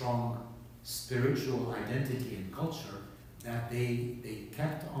a strong spiritual identity and culture that they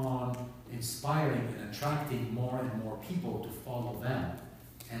kept on inspiring and attracting more and more people to follow them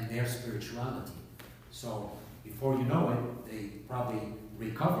and their spirituality. So before you know it, they probably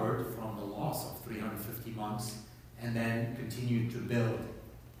recovered from the loss of 350 monks and then continued to build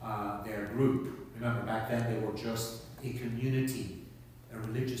their group. Remember, back then they were just a community, a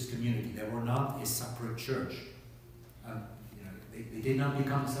religious community. They were not a separate church. They did not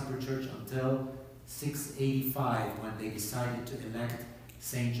become a separate church until 685, when they decided to elect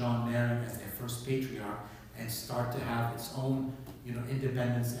St. John Maron as their first patriarch and start to have its own,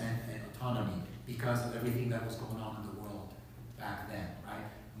 independence and autonomy because of everything that was going on in the world back then, right?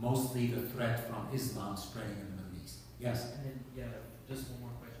 Mostly the threat from Islam spreading in the Middle East. Yes? And then, just one more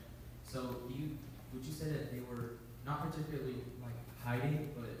question. So would you say that they were not particularly like hiding,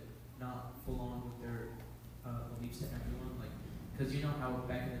 but not full on with their beliefs to everyone? Like, because you know how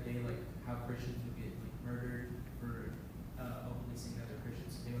back in the day, like how Christians would get like murdered for openly saying that they're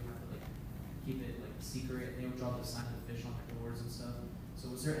Christians, so they would have to like keep it like secret. They would draw the sign of the fish on their doors and stuff. So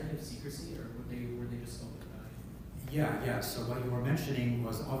was there any secrecy, or were they just open about it? Yeah. So what you were mentioning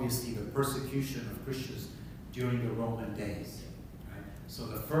was obviously the persecution of Christians during the Roman days. Right? So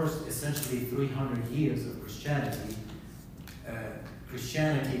the first essentially 300 years of Christianity,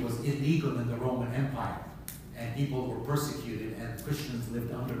 Christianity was illegal in the Roman Empire, and people were persecuted, and Christians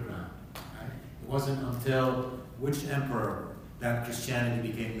lived underground. Right? It wasn't until which emperor that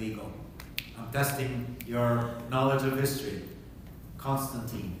Christianity became legal. I'm testing your knowledge of history.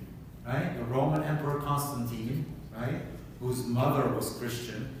 Constantine, right? The Roman Emperor Constantine, right? Whose mother was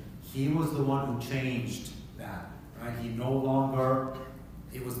Christian. He was the one who changed that, right? He no longer,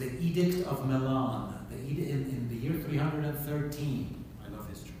 it was the Edict of Milan, in the year 313. I love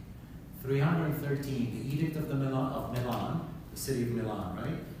history. 313, the Edict of Milan, the city of Milan,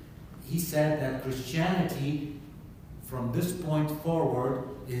 right? He said that Christianity, from this point forward,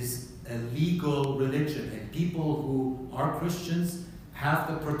 is a legal religion, and people who are Christians have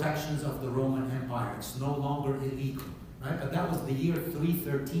the protections of the Roman Empire. It's no longer illegal, right? But that was the year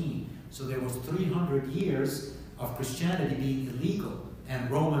 313, so there was 300 years of Christianity being illegal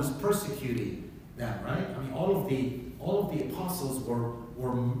and Romans persecuting them, right? I mean, all of the apostles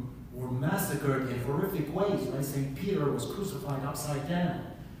were massacred in horrific ways, right? St. Peter was crucified upside down,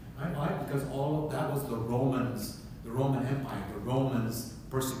 right? Why? Because all of that was the Romans, the Roman Empire, the Romans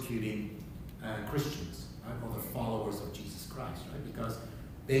persecuting Christians, right? Or the followers of Jesus Christ, right? Because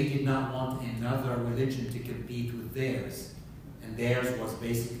they did not want another religion to compete with theirs. And theirs was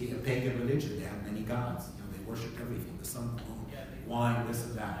basically a pagan religion. They had many gods. They worshipped everything. The sun, the moon, wine, this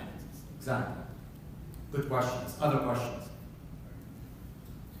and that. Exactly. Good questions. Other questions?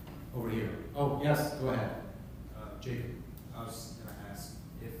 Over here. Oh, yes, go ahead. Jacob. I was going to ask,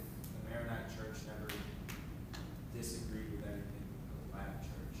 if the Maronite Church never disagreed with anything of the Latin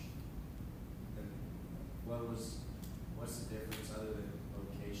Church, then what's the difference other than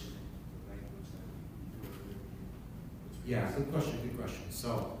location and the language that you were living in? Yeah, good question.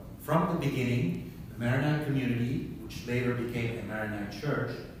 So, from the beginning, the Maronite community, which later became a Maronite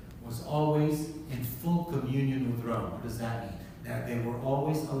church, was always in full communion with Rome. What does that mean? That they were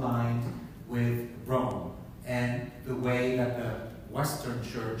always aligned with Rome and the way that the Western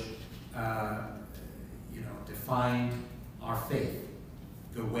church, defined our faith.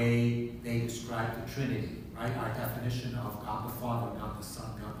 the way they describe the Trinity, right? Our definition of God the Father, God the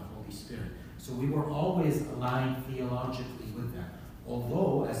Son, God the Holy Spirit. So we were always aligned theologically with that.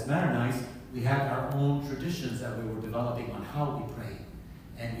 Although, as Maronites, we had our own traditions that we were developing on how we prayed.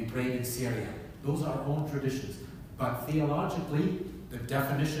 And we prayed in Syria. Those are our own traditions. But theologically, the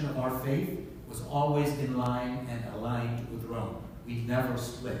definition of our faith was always in line and aligned with Rome. We never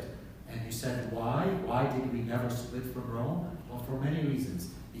split. And you said, why? Why did we never split from Rome? Well, for many reasons.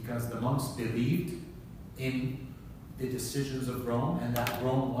 Because the monks believed in the decisions of Rome, and that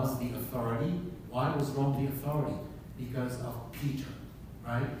Rome was the authority. Why was Rome the authority? Because of Peter,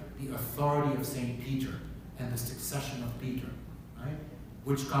 right? The authority of St. Peter and the succession of Peter, right?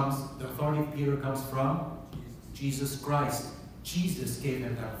 The authority of Peter comes from Jesus Christ. Jesus gave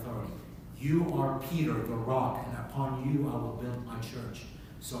him that authority. You are Peter, the rock, and upon you I will build my church.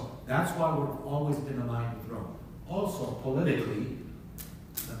 So that's why we've always been aligned with Rome. Also, politically,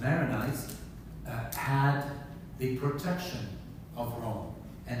 the Maronites had the protection of Rome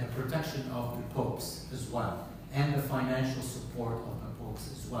and the protection of the popes as well, and the financial support of the popes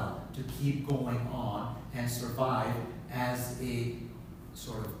as well, to keep going on and survive as a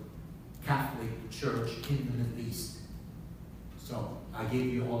sort of Catholic church in the Middle East. So I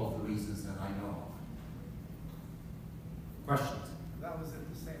gave you all of the reasons that I know of. Questions? That was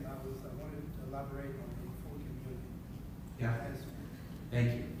it the same. I wanted to elaborate on the full community. Yeah.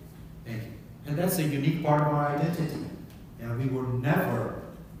 Thank you. Thank you. And that's a unique part of our identity. And we were never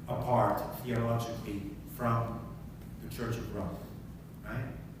apart theologically from the Church of Rome. Right?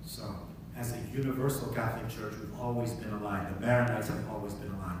 So, as a universal Catholic Church, we've always been aligned. The Maronites have always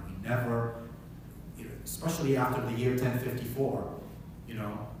been aligned. We never, especially after the year 1054,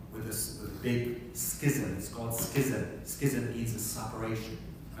 with a big schism. It's called schism. Schism means a separation,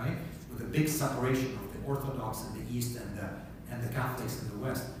 right? With a big separation of the Orthodox in the East and the Catholics in the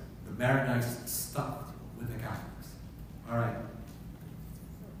West. The Maronites stuck with the Catholics. All right.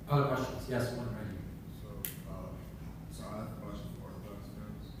 Other questions? Yes, one right here. So I have a question for Orthodox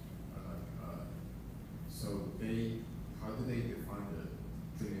members. How do they define the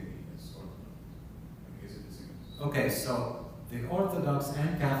Trinity as Orthodox? Is it the same? Okay, so the Orthodox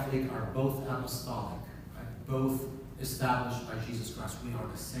and Catholic are both apostolic, right? Both established by Jesus Christ. We are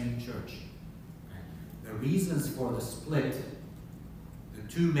the same church. Right? The reasons for the split, the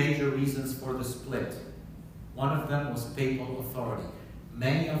two major reasons for the split, one of them was papal authority.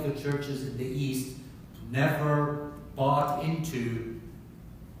 Many of the churches in the East never bought into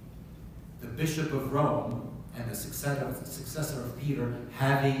the Bishop of Rome and the successor of Peter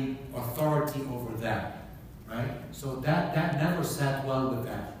having authority over them. Right? So that never sat well with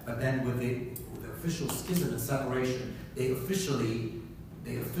that. But then with the official schism and separation, they officially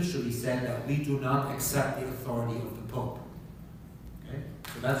said that we do not accept the authority of the Pope. Okay?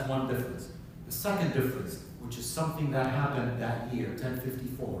 So that's one difference. The second difference, which is something that happened that year,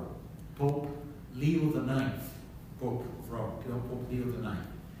 1054, Pope Leo IX, Pope of Rome, Pope Leo IX,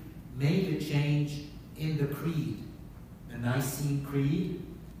 made a change in the creed, the Nicene Creed,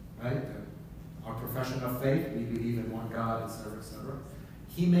 right? Our profession of faith, we believe in one God, etc., etc.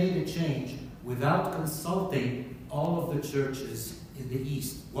 He made a change without consulting all of the churches in the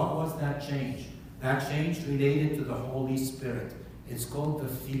East. What was that change? That change related to the Holy Spirit. It's called the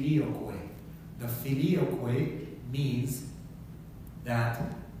Filioque. The Filioque means that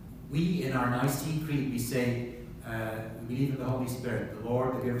we, in our Nicene Creed, we say, we believe in the Holy Spirit, the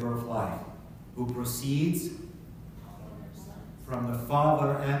Lord, the giver of life, who proceeds from the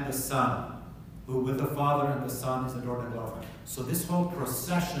Father and the Son, who with the Father and the Son is adored and glorified. So this whole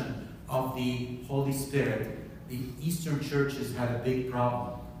procession of the Holy Spirit, the Eastern churches had a big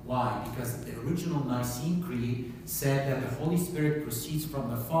problem. Why? Because the original Nicene Creed said that the Holy Spirit proceeds from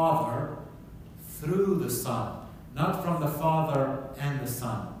the Father through the Son, not from the Father and the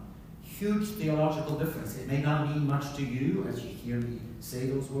Son. Huge theological difference. It may not mean much to you as you hear me say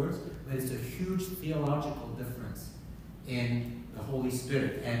those words, but it's a huge theological difference in the Holy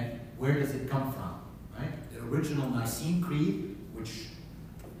Spirit. And where does it come from? Right? The original Nicene Creed, which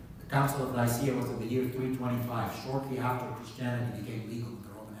the Council of Nicaea was in the year 325, shortly after Christianity became legal in the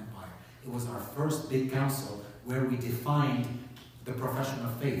Roman Empire. It was our first big council where we defined the profession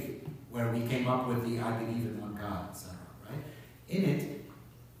of faith, where we came up with the I believe in one God, etc. Right? In it,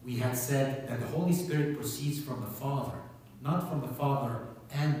 we had said that the Holy Spirit proceeds from the Father, not from the Father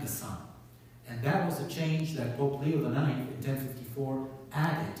and the Son. And that was a change that Pope Leo IX in 1054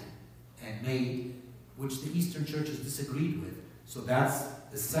 added and made, which the Eastern churches disagreed with. So that's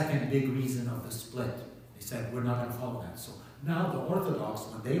the second big reason of the split. They said, we're not going to follow that. So now the Orthodox,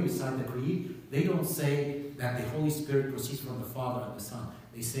 when they recite the creed, they don't say that the Holy Spirit proceeds from the Father and the Son.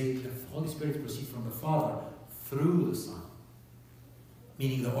 They say the Holy Spirit proceeds from the Father through the Son.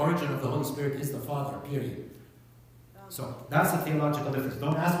 Meaning the origin of the Holy Spirit is the Father, period. So that's a theological difference.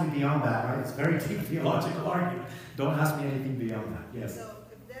 Don't ask me beyond that, right? It's a very deep theological argument. Don't ask me anything beyond that. Yes? So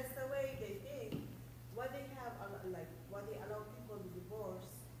if that's the way they think, why they have, why they allow people to divorce,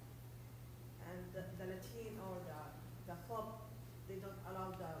 and the Latin or the FOB, they don't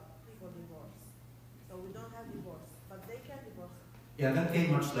allow the people divorce. So we don't have divorce, but they can divorce. Yeah, that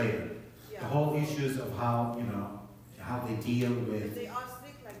came much later. Yeah. The whole issues of how, how they deal with... If they are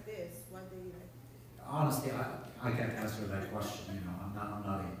strict like this, why they like... Honestly, I can't answer that question. I'm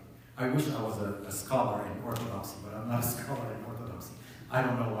not I wish I was a scholar in Orthodoxy, but I'm not a scholar in Orthodoxy. I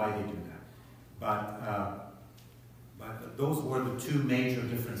don't know why they do that. But those were the two major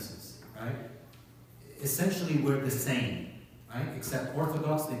differences, right? Essentially, we're the same, right? Except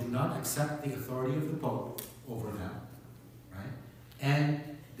Orthodox, they do not accept the authority of the Pope over them, right? And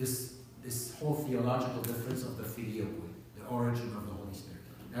this whole theological difference of the filioque, the origin of the Holy Spirit.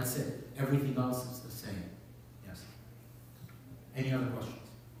 That's it. Everything else is the same. Yes. Any other questions?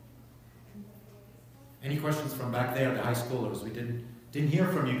 Any questions from back there, the high schoolers? We didn't hear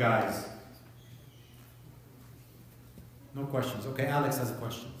from you guys. No questions. Okay, Alex has a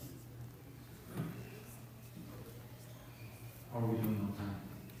question. How are we doing on time?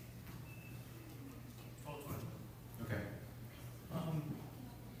 Okay.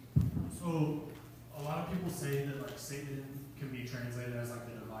 So a lot of people say that like Satan can be translated as like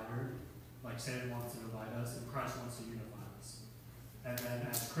the divider. Like Satan wants to divide us and Christ wants to unify us. And then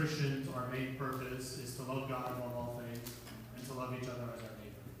as Christians, our main purpose is to love God above all things and to love each other as our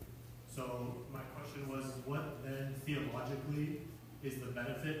neighbor. So my question was, what then theologically is the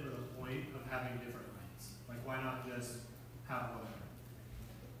benefit or the point of having different rights? Like why not just have whatever?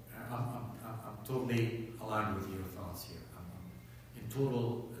 I'm totally aligned with your thoughts here. I'm in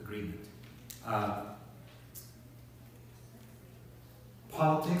total agreement.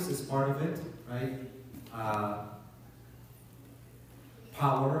 Politics is part of it, right?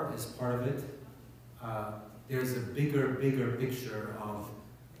 Power is part of it. There's a bigger picture of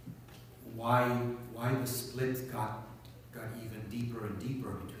why the split got even deeper and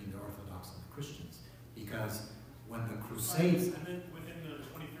deeper between the Orthodox and the Christians. Because when the Crusades... I meant within the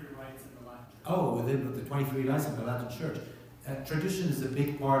 23 rights in the Latin Church. Oh, within the 23 rights in the Latin Church. Tradition is a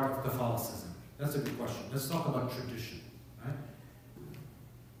big part of Catholicism. That's a good question. Let's talk about tradition, right?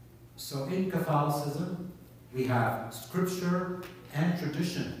 So in Catholicism, we have scripture and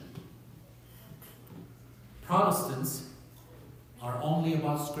tradition. Protestants are only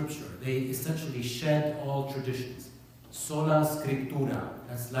about scripture. They essentially shed all traditions. Sola scriptura,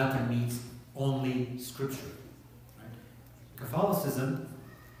 that's Latin, means only scripture. Right? Catholicism,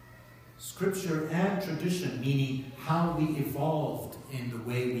 scripture and tradition, meaning how we evolved in the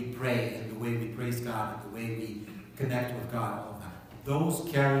way we pray, and the way we praise God, and the way we connect with God, all of that. Those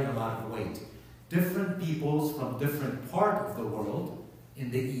carry a lot of weight. Different peoples from different part of the world in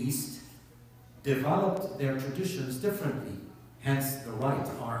the East developed their traditions differently. Hence the rite,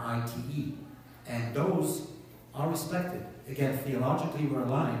 R-I-T-E. And those are respected. Again, theologically we're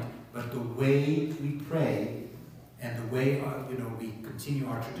aligned, but the way we pray and the way we continue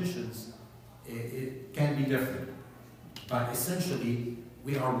our traditions, it can be different. But essentially,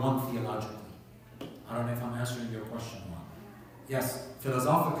 we are one theologically. I don't know if I'm answering your question well. Yes,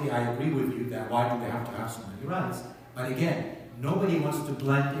 philosophically I agree with you that why do we have to have so many rites? But again, nobody wants to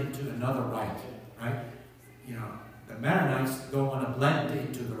blend into another rite, right? The Maronites don't want to blend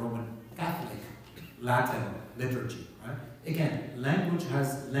into the Roman Catholic Latin liturgy, right? Again, language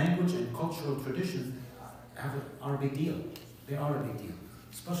and cultural traditions are a big deal. They are a big deal,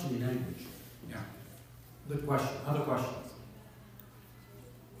 especially language. Yeah. Good question. Other questions?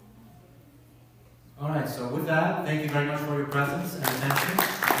 All right, so with that, thank you very much for your presence and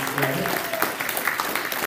attention.